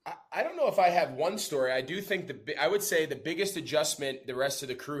retell? I don't know if I have one story. I do think I would say the biggest adjustment the rest of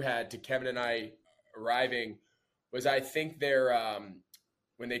the crew had to Kevin and I arriving was, I think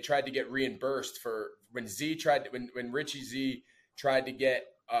when they tried to get reimbursed for when Richie Z tried to get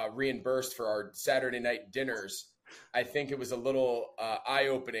reimbursed for our Saturday night dinners. I think it was a little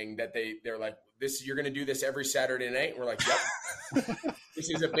eye-opening that they're like, you're going to do this every Saturday night. And we're like, yep. This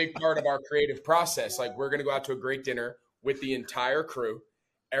is a big part of our creative process. Like, we're going to go out to a great dinner with the entire crew.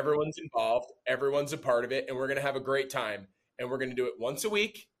 Everyone's involved. Everyone's a part of it. And we're going to have a great time. And we're going to do it once a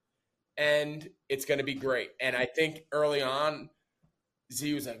week. And it's going to be great. And I think early on,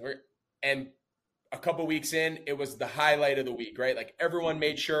 Z was like, and a couple weeks in, it was the highlight of the week, right? Like, everyone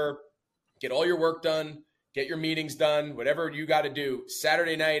made sure, get all your work done, get your meetings done, whatever you got to do.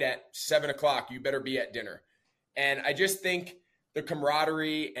 Saturday night at 7:00, you better be at dinner. And I just think the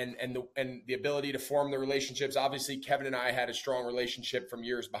camaraderie and the ability to form the relationships. Obviously, Kevin and I had a strong relationship from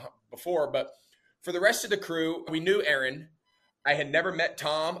years before, but for the rest of the crew, we knew Aaron. I had never met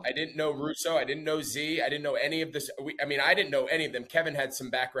Tom. I didn't know Russo. I didn't know Z. I didn't know any of this. I didn't know any of them. Kevin had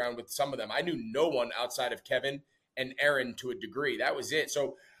some background with some of them. I knew no one outside of Kevin and Aaron to a degree. That was it.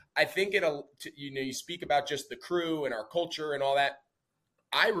 So I think you speak about just the crew and our culture and all that.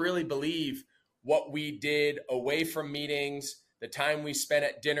 I really believe what we did away from meetings, the time we spent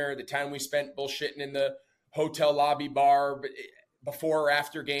at dinner, the time we spent bullshitting in the hotel lobby bar before or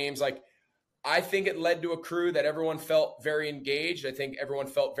after games, like, I think it led to a crew that everyone felt very engaged. I think everyone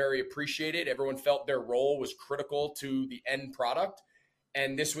felt very appreciated. Everyone felt their role was critical to the end product.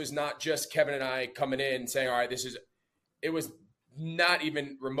 And this was not just Kevin and I coming in and saying, all right, it was not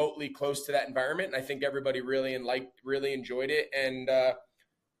even remotely close to that environment. And I think everybody really enjoyed it. And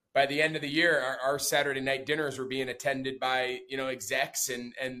by the end of the year, our Saturday night dinners were being attended by, execs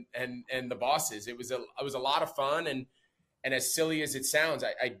and the bosses. It was a lot of fun. And as silly as it sounds,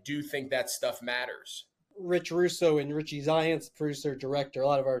 I do think that stuff matters. Rich Russo and Richie Zients, producer, director. A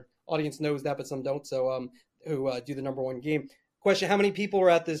lot of our audience knows that, but some don't. So, who do the number one game. Question, how many people were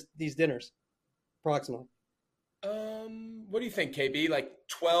at these dinners, approximately? What do you think, KB? Like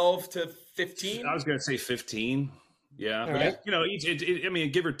 12 to 15? I was going to say 15. Yeah. Right.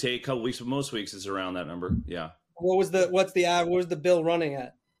 Give or take a couple weeks, but most weeks it's around that number. Yeah. What was the bill running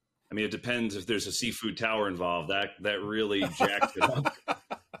at? I mean, it depends if there's a seafood tower involved. That really jacked it up.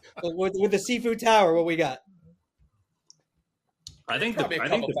 With the seafood tower, what we got? I think probably a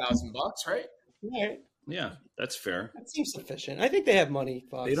couple $1,000, right? Right. Yeah, that's fair. That seems sufficient. I think they have money,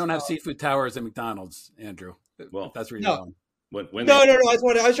 Fox. They don't have seafood towers at McDonald's, Andrew. Well, that's where you're going. No.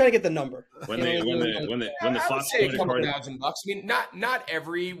 I was trying to get the number. When the Fox say a couple $1,000. I mean, not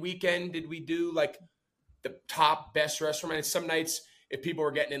every weekend did we do like the top best restaurant. And some nights, if people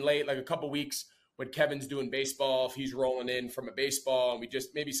were getting in late, like a couple weeks when Kevin's doing baseball, if he's rolling in from a baseball,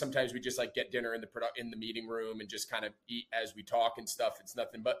 and sometimes we just like get dinner in the meeting room and just kind of eat as we talk and stuff. It's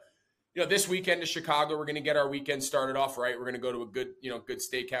nothing, but this weekend to Chicago, we're going to get our weekend started off right. We're going to go to a good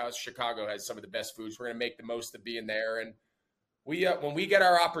steakhouse. Chicago has some of the best foods. We're going to make the most of being there. And when we get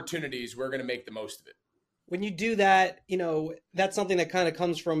our opportunities, we're going to make the most of it. When you do that, that's something that kind of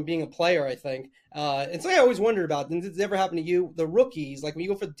comes from being a player, I think. And something I always wondered about, and does it ever happen to you, the rookies, like when you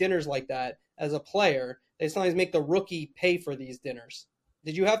go for dinners like that as a player, they sometimes make the rookie pay for these dinners.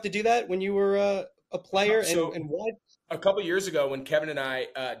 Did you have to do that when you were a player? And why? A couple years ago when Kevin and I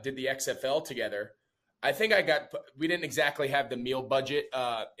did the XFL together, I think we didn't exactly have the meal budget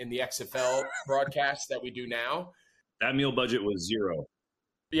in the XFL broadcast that we do now. That meal budget was zero.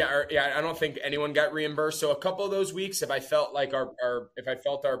 Yeah, I don't think anyone got reimbursed. So a couple of those weeks, if I felt like our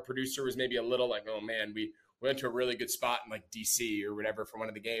producer was maybe a little like, oh man, we went to a really good spot in like DC or whatever for one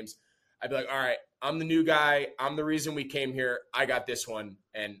of the games, I'd be like, all right, I'm the new guy. I'm the reason we came here. I got this one,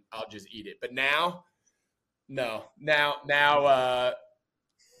 and I'll just eat it. But now, no. Now,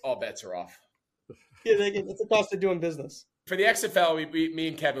 all bets are off. Yeah, it's the cost of doing business. For the XFL, me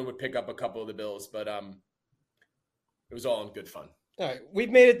and Kevin would pick up a couple of the bills, but it was all in good fun. All right,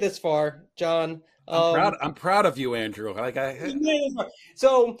 we've made it this far, John. I'm proud of you, Andrew.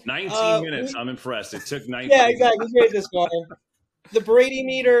 So 19 minutes. I'm impressed. It took 19. Yeah, exactly. We made it this far. The Brady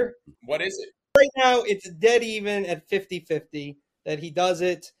meter. What is it? Right now, it's dead even at 50-50 that he does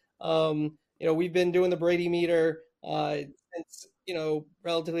it. We've been doing the Brady meter since,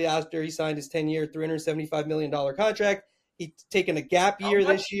 relatively after he signed his 10-year, $375 million contract. He's taken a gap year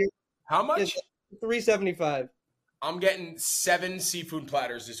this year. How much? $375. I'm getting 7 seafood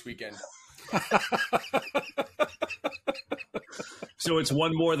platters this weekend. So it's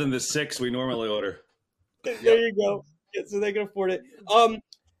one more than the 6 we normally order. There you go. Yeah, so they can afford it. All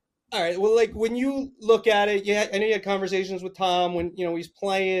right. Well, like when you look at it, I know you had conversations with Tom when he's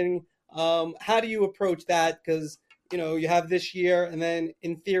playing. How do you approach that? Because you have this year, and then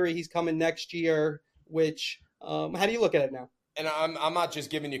in theory he's coming next year. Which how do you look at it now? And I'm not just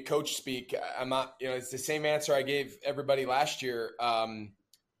giving you coach speak. I'm not. It's the same answer I gave everybody last year.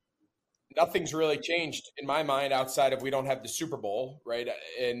 Nothing's really changed in my mind outside of we don't have the Super Bowl, right?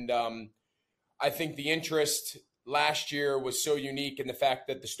 And I think the interest last year was so unique in the fact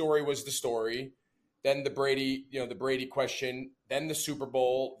that the story was the story, then the Brady question, then the Super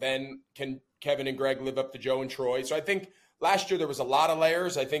Bowl, then can Kevin and Greg live up to Joe and Troy? So I think last year there was a lot of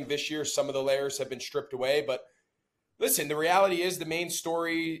layers. I think this year some of the layers have been stripped away. But listen, the reality is the main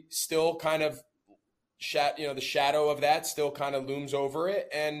story still kind of, the shadow of that still kind of looms over it.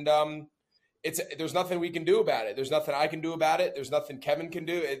 And there's nothing we can do about it. There's nothing I can do about it. There's nothing Kevin can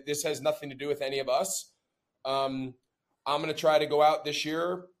do. This has nothing to do with any of us. I'm going to try to go out this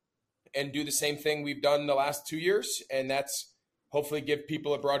year and do the same thing we've done the last 2 years, and that's hopefully give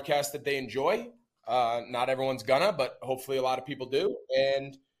people a broadcast that they enjoy. Not everyone's gonna, but hopefully a lot of people do.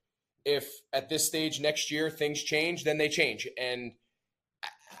 And if at this stage next year things change, then they change. And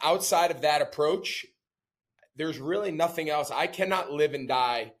outside of that approach, there's really nothing else. I cannot live and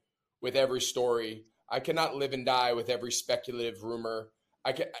die with every story. I cannot live and die with every speculative rumor.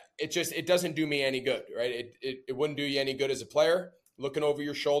 It doesn't do me any good, right? It wouldn't do you any good as a player looking over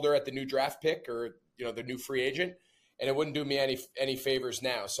your shoulder at the new draft pick or the new free agent, and it wouldn't do me any favors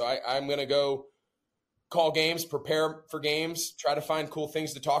now. So I'm going to go call games, prepare for games, try to find cool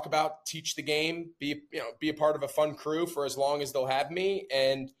things to talk about, teach the game, be a part of a fun crew for as long as they'll have me.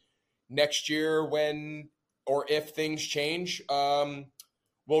 And next year, when or if things change, we'll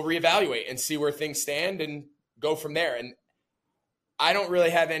reevaluate and see where things stand and go from there. And I don't really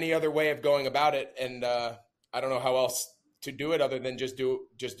have any other way of going about it, and I don't know how else to do it other than just do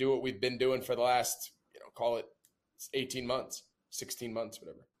what we've been doing for the last, call it 18 months, 16 months,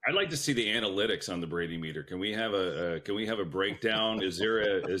 whatever. I'd like to see the analytics on the Brady meter. Can we have a breakdown? Is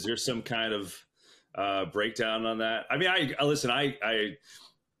there some kind of breakdown on that? I mean, I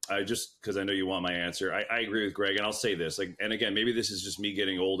just because I know you want my answer. I agree with Greg, and I'll say this. And again, maybe this is just me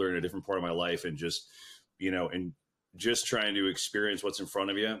getting older in a different part of my life, and just just trying to experience what's in front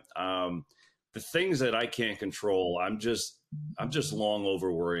of you. The things that I can't control, I'm just long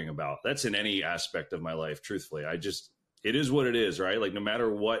over worrying about. That's in any aspect of my life, truthfully. It is what it is, right? Like, no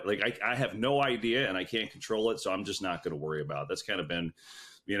matter what, I have no idea and I can't control it. So I'm just not going to worry about it. That's kind of been,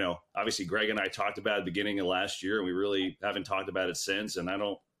 obviously Greg and I talked about it at the beginning of last year, and we really haven't talked about it since. And I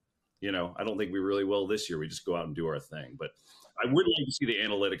don't think we really will this year. We just go out and do our thing. But I would like to see the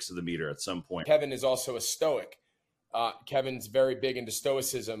analytics of the meter at some point. Kevin is also a stoic. Kevin's very big into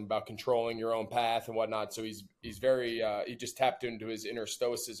stoicism about controlling your own path and whatnot. So he's very he just tapped into his inner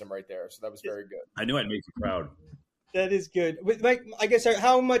stoicism right there. So that was very good. I knew I'd make you proud. That is good. Mike, I guess,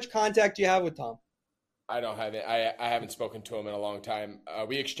 how much contact do you have with Tom? I don't have it. I haven't spoken to him in a long time.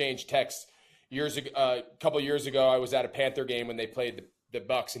 We exchanged texts years ago. A couple of years ago, I was at a Panther game when they played the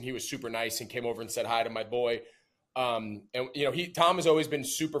Bucks, and he was super nice and came over and said hi to my boy. And Tom has always been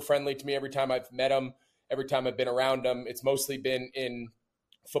super friendly to me every time I've met him, every time I've been around him. It's mostly been in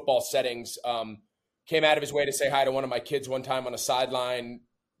football settings. Came out of his way to say hi to one of my kids one time on a sideline,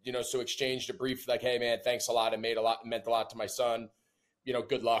 so exchanged a brief like, hey man, thanks a lot. It meant a lot to my son,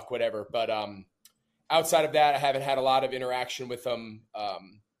 good luck, whatever. But outside of that, I haven't had a lot of interaction with him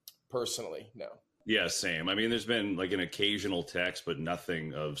personally. No. Yeah, same. I mean, there's been like an occasional text, but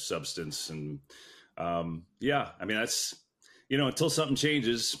nothing of substance. And I mean, that's, until something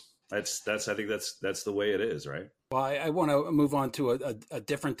changes, I think that's the way it is, right? Well, I want to move on to a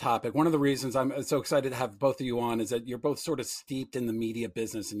different topic. One of the reasons I'm so excited to have both of you on is that you're both sort of steeped in the media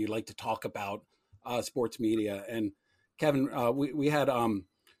business and you like to talk about sports media. And Kevin, we had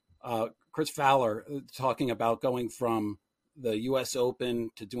Chris Fowler talking about going from the U.S. Open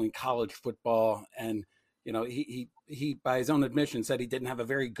to doing college football. And, he by his own admission said he didn't have a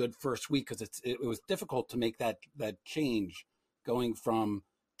very good first week because it was difficult to make that change going from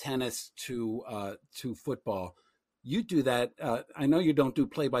tennis to football. You do that. I know you don't do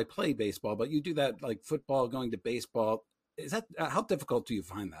play-by-play baseball, but you do that like football going to baseball. Is that how difficult do you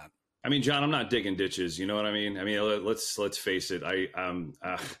find that? I mean, John, I'm not digging ditches. You know what I mean? I mean, let's face it.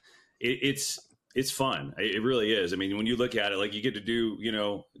 It's fun. It really is. I mean, when you look at it, like you get to do,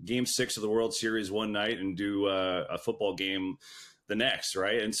 Game 6 of the World Series one night and do a football game the next,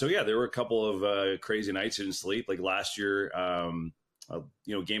 right? And so, yeah, there were a couple of crazy nights I didn't sleep. Like last year,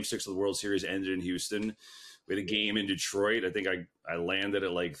 Game 6 of the World Series ended in Houston. We had a game in Detroit. I think I landed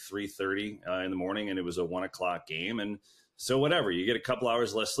at like 3:30 in the morning, and it was a 1:00 game. And so whatever, you get a couple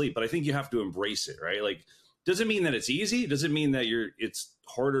hours less sleep, but I think you have to embrace it, right? Like, doesn't mean that it's easy. Doesn't mean that it's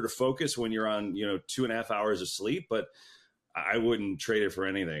harder to focus when you're on, 2.5 hours of sleep, but I wouldn't trade it for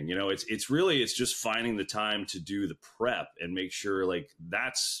anything. It's just finding the time to do the prep and make sure like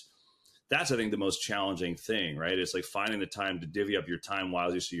that's I think the most challenging thing, right? It's like finding the time to divvy up your time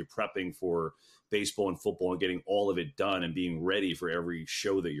wisely so you're prepping for baseball and football and getting all of it done and being ready for every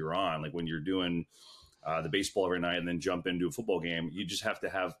show that you're on. Like when you're doing the baseball every night and then jump into a football game, you just have to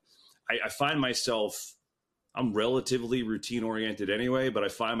have I find myself, I'm relatively routine oriented anyway, but I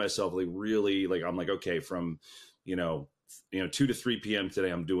find myself like really like, I'm like, okay, from, 2 to 3 p.m. today,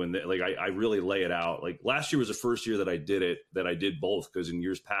 I'm doing that. Like I really lay it out. Like last year was the first year that I did both. Cause in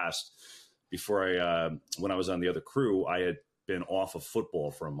years past, before when I was on the other crew, I had been off of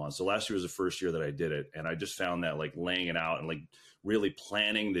football for a month. So last year was the first year that I did it. And I just found that like laying it out and like really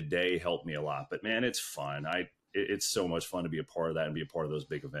planning the day helped me a lot. But man, it's fun. It's so much fun to be a part of that and be a part of those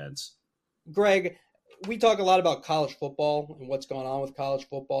big events. Greg, we talk a lot about college football and what's going on with college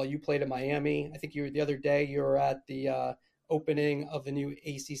football. You played in Miami. I think the other day you were at the opening of the new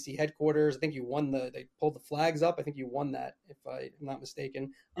ACC headquarters. I think you won they pulled the flags up. I think you won that, if I'm not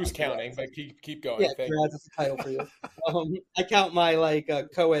mistaken. Who's counting? But keep going. Yeah, that's a title for you. I count my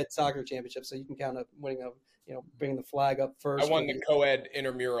co-ed soccer championship, so you can count up winning bringing the flag up first. I won the co-ed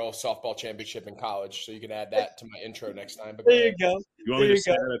intramural softball championship in college, so you can add that to my intro next time. But there you go. You want me to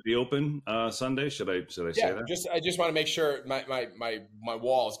say that at the Open Sunday? Should I say that? I just want to make sure my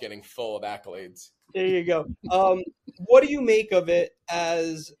wall is getting full of accolades. There you go. What do you make of it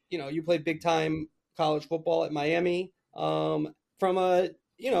as, you played big time college football at Miami, from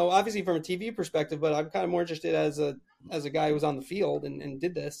obviously from a TV perspective, but I'm kind of more interested as a guy who was on the field and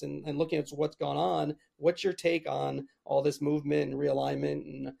did this and looking at what's gone on. What's your take on all this movement and realignment,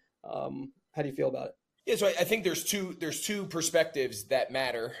 and how do you feel about it? Yeah, so I think there's two perspectives that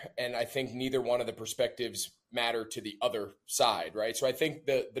matter, and I think neither one of the perspectives matter to the other side, right? So I think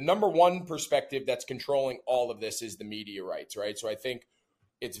the number one perspective that's controlling all of this is the media rights, right? So I think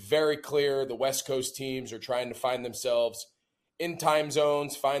it's very clear the West Coast teams are trying to find themselves in time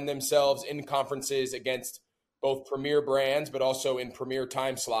zones, find themselves in conferences against both premier brands, but also in premier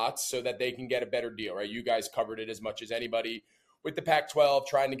time slots so that they can get a better deal, right? You guys covered it as much as anybody. With the Pac-12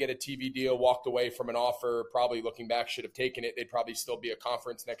 trying to get a TV deal, walked away from an offer, probably looking back should have taken it. They'd probably still be a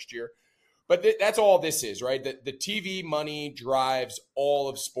conference next year. But that's all this is, right? The TV money drives all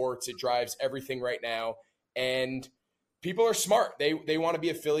of sports. It drives everything right now. And people are smart. They want to be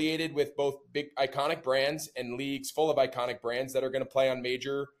affiliated with both big iconic brands and leagues full of iconic brands that are going to play on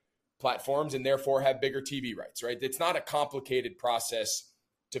major platforms and therefore have bigger TV rights, right? It's not a complicated process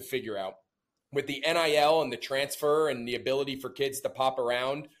to figure out. With the NIL and the transfer and the ability for kids to pop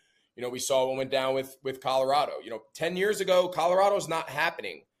around, we saw what went down with Colorado. 10 years ago, Colorado's not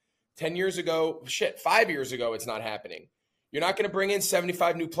happening. 10 years ago, 5 years ago, it's not happening. You're not going to bring in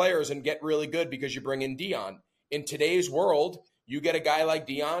 75 new players and get really good because you bring in Dion. In today's world, you get a guy like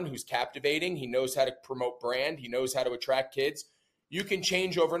Dion who's captivating. He knows how to promote brand. He knows how to attract kids. You can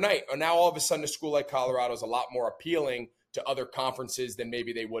change overnight. And now all of a sudden a school like Colorado is a lot more appealing to other conferences than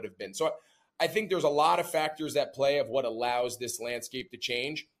maybe they would have been. So I think there's a lot of factors at play of what allows this landscape to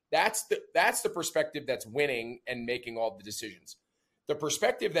change. That's the perspective that's winning and making all the decisions. The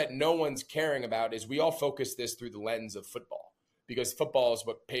perspective that no one's caring about is we all focus this through the lens of football, because football is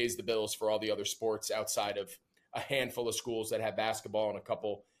what pays the bills for all the other sports outside of a handful of schools that have basketball and a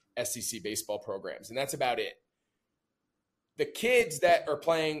couple SEC baseball programs. And that's about it. The kids that are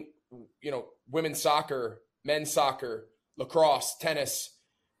playing, women's soccer, men's soccer, lacrosse, tennis,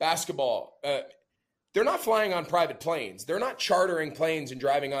 basketball, they're not flying on private planes. They're not chartering planes and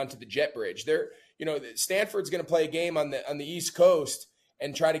driving onto the jet bridge. Stanford's going to play a game on the East Coast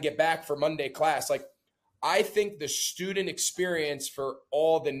and try to get back for Monday class. Like, I think the student experience for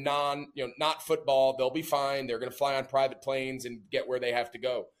all the not football, they'll be fine. They're going to fly on private planes and get where they have to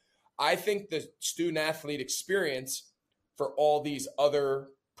go. I think the student athlete experience for all these other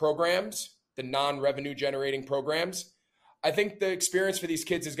programs, the non-revenue generating programs, I think the experience for these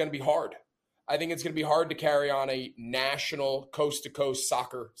kids is going to be hard. I think it's going to be hard to carry on a national coast-to-coast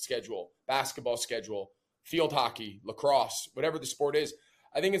soccer schedule, basketball schedule, field hockey, lacrosse, whatever the sport is.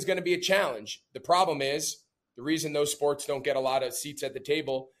 I think it's going to be a challenge. The problem is the reason those sports don't get a lot of seats at the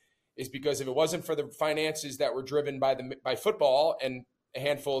table is because if it wasn't for the finances that were driven by football and a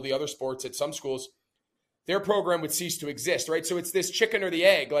handful of the other sports at some schools, their program would cease to exist, right? So it's this chicken or the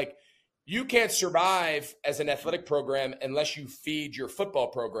egg. Like, you can't survive as an athletic program unless you feed your football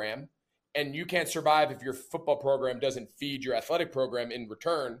program, and you can't survive if your football program doesn't feed your athletic program in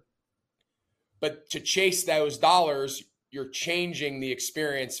return. But to chase those dollars, you're changing the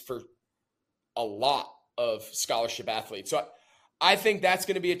experience for a lot of scholarship athletes. So I think that's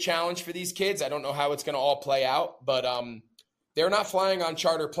going to be a challenge for these kids. I don't know how it's going to all play out, but they're not flying on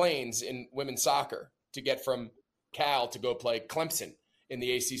charter planes in women's soccer to get from Cal to go play Clemson in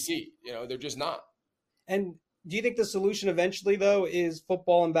the ACC. They're just not. And do you think the solution eventually, though, is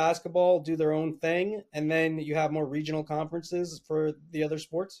football and basketball do their own thing, and then you have more regional conferences for the other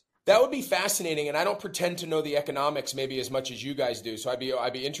sports? That would be fascinating, and I don't pretend to know the economics maybe as much as you guys do. So I'd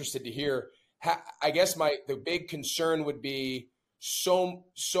be interested to hear. I guess the big concern would be so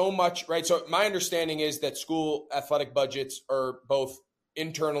much, right? So my understanding is that school athletic budgets are both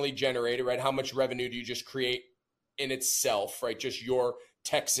internally generated, right? How much revenue do you just create in itself, right? Just your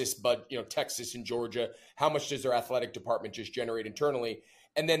Texas, Texas and Georgia, how much does their athletic department just generate internally?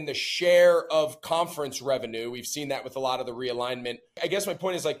 And then the share of conference revenue, we've seen that with a lot of the realignment. I guess my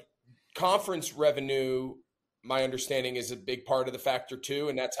point is, like, conference revenue, my understanding, is a big part of the factor too.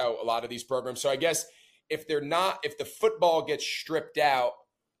 And that's how a lot of these programs. So I guess if the football gets stripped out,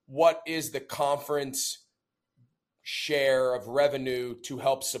 what is the conference share of revenue to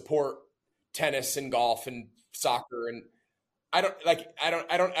help support tennis and golf and soccer? And I don't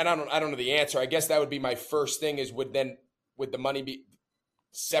know the answer. I guess that would be my first thing is would the money be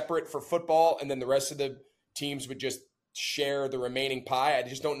separate for football and then the rest of the teams would just share the remaining pie? I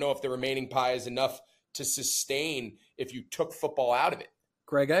just don't know if the remaining pie is enough to sustain if you took football out of it.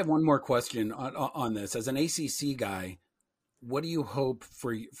 Greg, I have one more question on this. As an ACC guy, what do you hope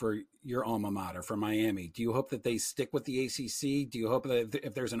for your alma mater, for Miami? Do you hope that they stick with the ACC? Do you hope that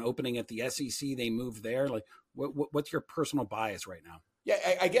if there's an opening at the SEC, they move there? Like, what's your personal bias right now? Yeah,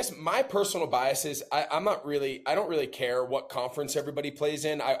 I guess my personal bias is I don't really care what conference everybody plays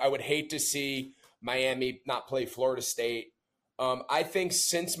in. I would hate to see Miami not play Florida State. I think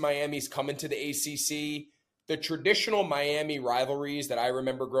since Miami's come into the ACC, the traditional Miami rivalries that I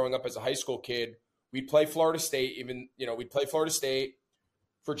remember growing up as a high school kid, we'd play Florida State, we'd play Florida State.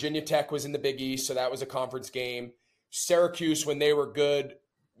 Virginia Tech was in the Big East, so that was a conference game. Syracuse, when they were good,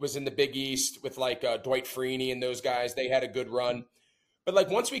 was in the Big East with Dwight Freeney and those guys. They had a good run.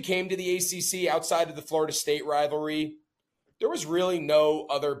 But once we came to the ACC, outside of the Florida State rivalry, there was really no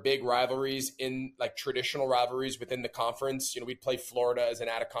other big rivalries in traditional rivalries within the conference. We'd play Florida as an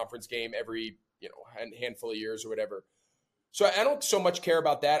out-of-conference game every handful of years or whatever. So I don't so much care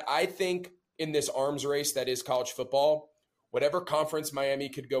about that. I think in this arms race that is college football, whatever conference Miami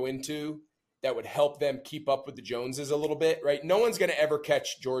could go into that would help them keep up with the Joneses a little bit, right? No one's going to ever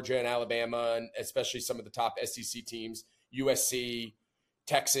catch Georgia and Alabama, and especially some of the top SEC teams, USC,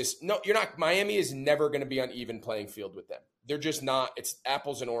 Texas. No, you're not. Miami is never going to be on even playing field with them. They're just not. It's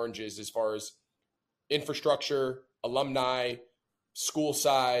apples and oranges as far as infrastructure, alumni, school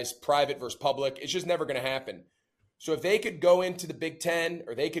size, private versus public. It's just never going to happen. So if they could go into the Big Ten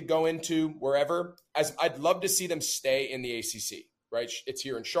or they could go into wherever, I'd love to see them stay in the ACC, right? It's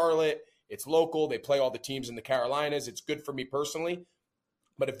here in Charlotte. It's local. They play all the teams in the Carolinas. It's good for me personally.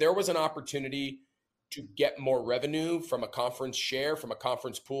 But if there was an opportunity to get more revenue from a conference share, from a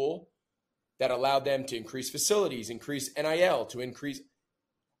conference pool that allowed them to increase facilities, increase NIL, to increase,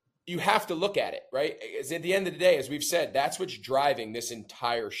 you have to look at it, right? Because at the end of the day, as we've said, that's what's driving this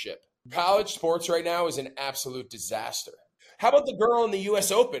entire ship. College sports right now is an absolute disaster. How about the girl in the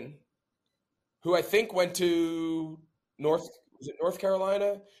U.S. Open who I think went to North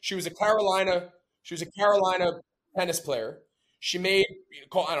Carolina? She was a Carolina tennis player. She made,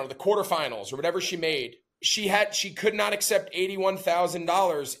 I don't know, the quarterfinals or whatever she made. She could not accept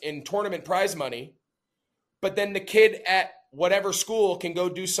 $81,000 in tournament prize money, but then the kid at whatever school can go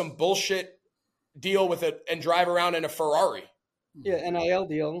do some bullshit deal with it and drive around in a Ferrari. Yeah, NIL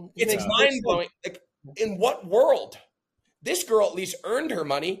deal. It's mind-blowing. Like, in what world? This girl at least earned her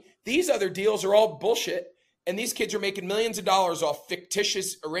money. These other deals are all bullshit, and these kids are making millions of dollars off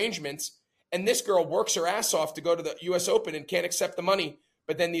fictitious arrangements, and this girl works her ass off to go to the U.S. Open and can't accept the money.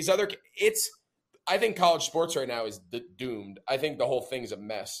 But then these other – I think college sports right now is doomed. I think the whole thing's a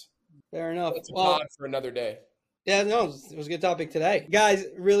mess. Fair enough. It's a pod for another day. Yeah, no, it was a good topic today. Guys,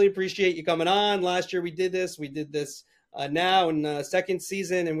 really appreciate you coming on. Last year we did this. We did this now in second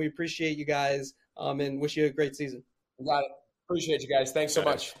season, and we appreciate you guys and wish you a great season. Got it. Appreciate you guys. Thanks so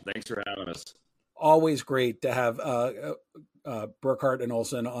much. Thanks for having us. Always great to have Burkhardt and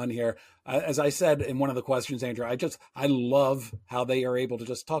Olsen on here. As I said in one of the questions, Andrew, I love how they are able to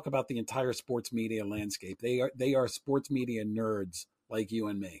just talk about the entire sports media landscape. They are sports media nerds like you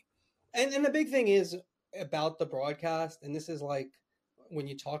and me. And the big thing is about the broadcast, and this is like when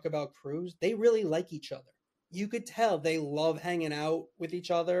you talk about crews, they really like each other. You could tell they love hanging out with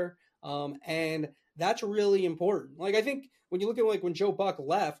each other, and that's really important. Like, I think when you look at like when Joe Buck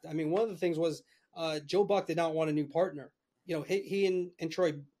left, I mean, one of the things was Joe Buck did not want a new partner. You know, he and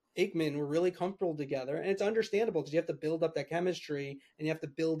Troy Aikman were really comfortable together, and it's understandable because you have to build up that chemistry and you have to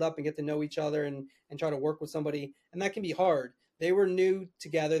build up and get to know each other and try to work with somebody, and that can be hard. They were new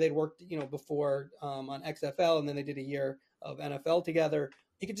together. They'd worked, before on XFL, and then they did a year of NFL together.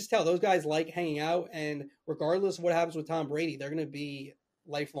 You could just tell those guys like hanging out, and regardless of what happens with Tom Brady, they're going to be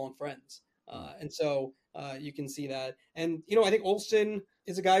lifelong friends. And so you can see that. And, I think Olsen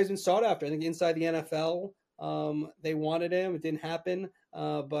is a guy who's been sought after. I think inside the NFL, they wanted him. It didn't happen.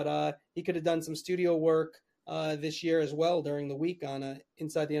 But he could have done some studio work this year as well during the week on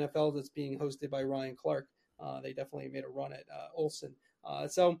Inside the NFL that's being hosted by Ryan Clark. They definitely made a run at Olsen.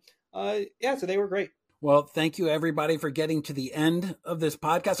 So they were great. Well, thank you, everybody, for getting to the end of this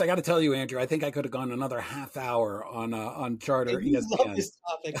podcast. I got to tell you, Andrew, I think I could have gone another half hour on Charter ESPN. Love this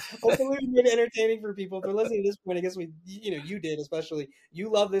topic. Hopefully we made it entertaining for people. If they're listening to this point, I guess you did, especially.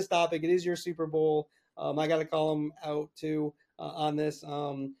 You love this topic. It is your Super Bowl. I got to call them out, too, on this.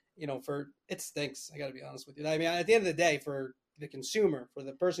 It stinks. I got to be honest with you. I mean, at the end of the day, for the consumer, for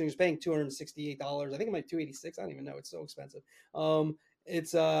the person who's paying $268, I think it might be $286. I don't even know. It's so expensive.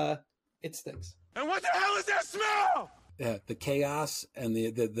 It stinks. And what the hell is that smell? Yeah, the chaos and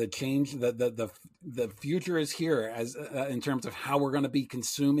the change, the future is here as in terms of how we're going to be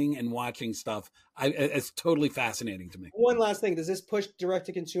consuming and watching stuff. It's totally fascinating to me. One last thing: does this push direct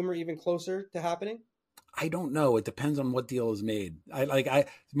to consumer even closer to happening? I don't know. It depends on what deal is made.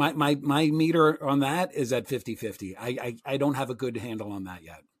 My meter on that is at 50-50. I don't have a good handle on that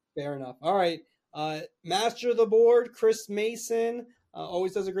yet. Fair enough. All right. Master of the board, Chris Mason,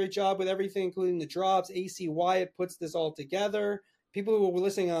 always does a great job with everything, including the drops. AC Wyatt puts this all together. People who were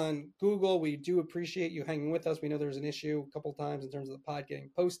listening on Google, we do appreciate you hanging with us. We know there was an issue a couple times in terms of the pod getting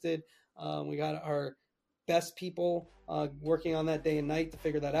posted. We got our best people working on that day and night to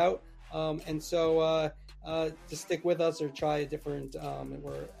figure that out. So to stick with us or try a different,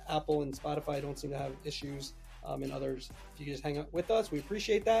 where Apple and Spotify don't seem to have issues, and others, if you can just hang out with us, we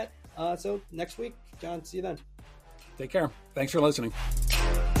appreciate that. So next week, John, see you then. Take care. Thanks for listening.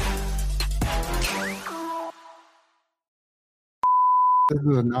 This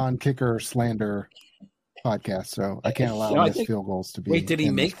is a non-kicker slander podcast, so I can't allow missed field goals to be. Wait, did he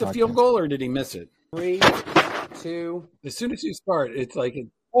make the field goal or did he miss it? 3, 2. As soon as you start, it's like.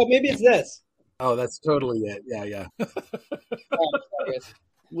 Oh, maybe it's this. Oh, that's totally it. Yeah.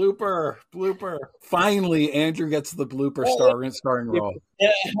 Blooper. Finally, Andrew gets the blooper starring role.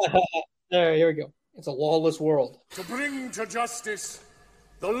 Yeah. There, here we go. It's a lawless world. To bring to justice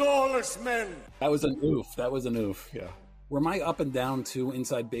the lawless men. That was an oof. Yeah. Were my up and down too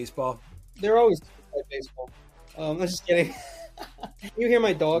inside baseball? They're always inside baseball. I'm just kidding. You hear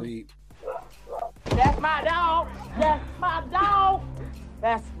my dog? 3. That's my dog. That's my dog.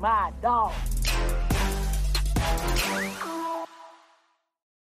 That's my dog.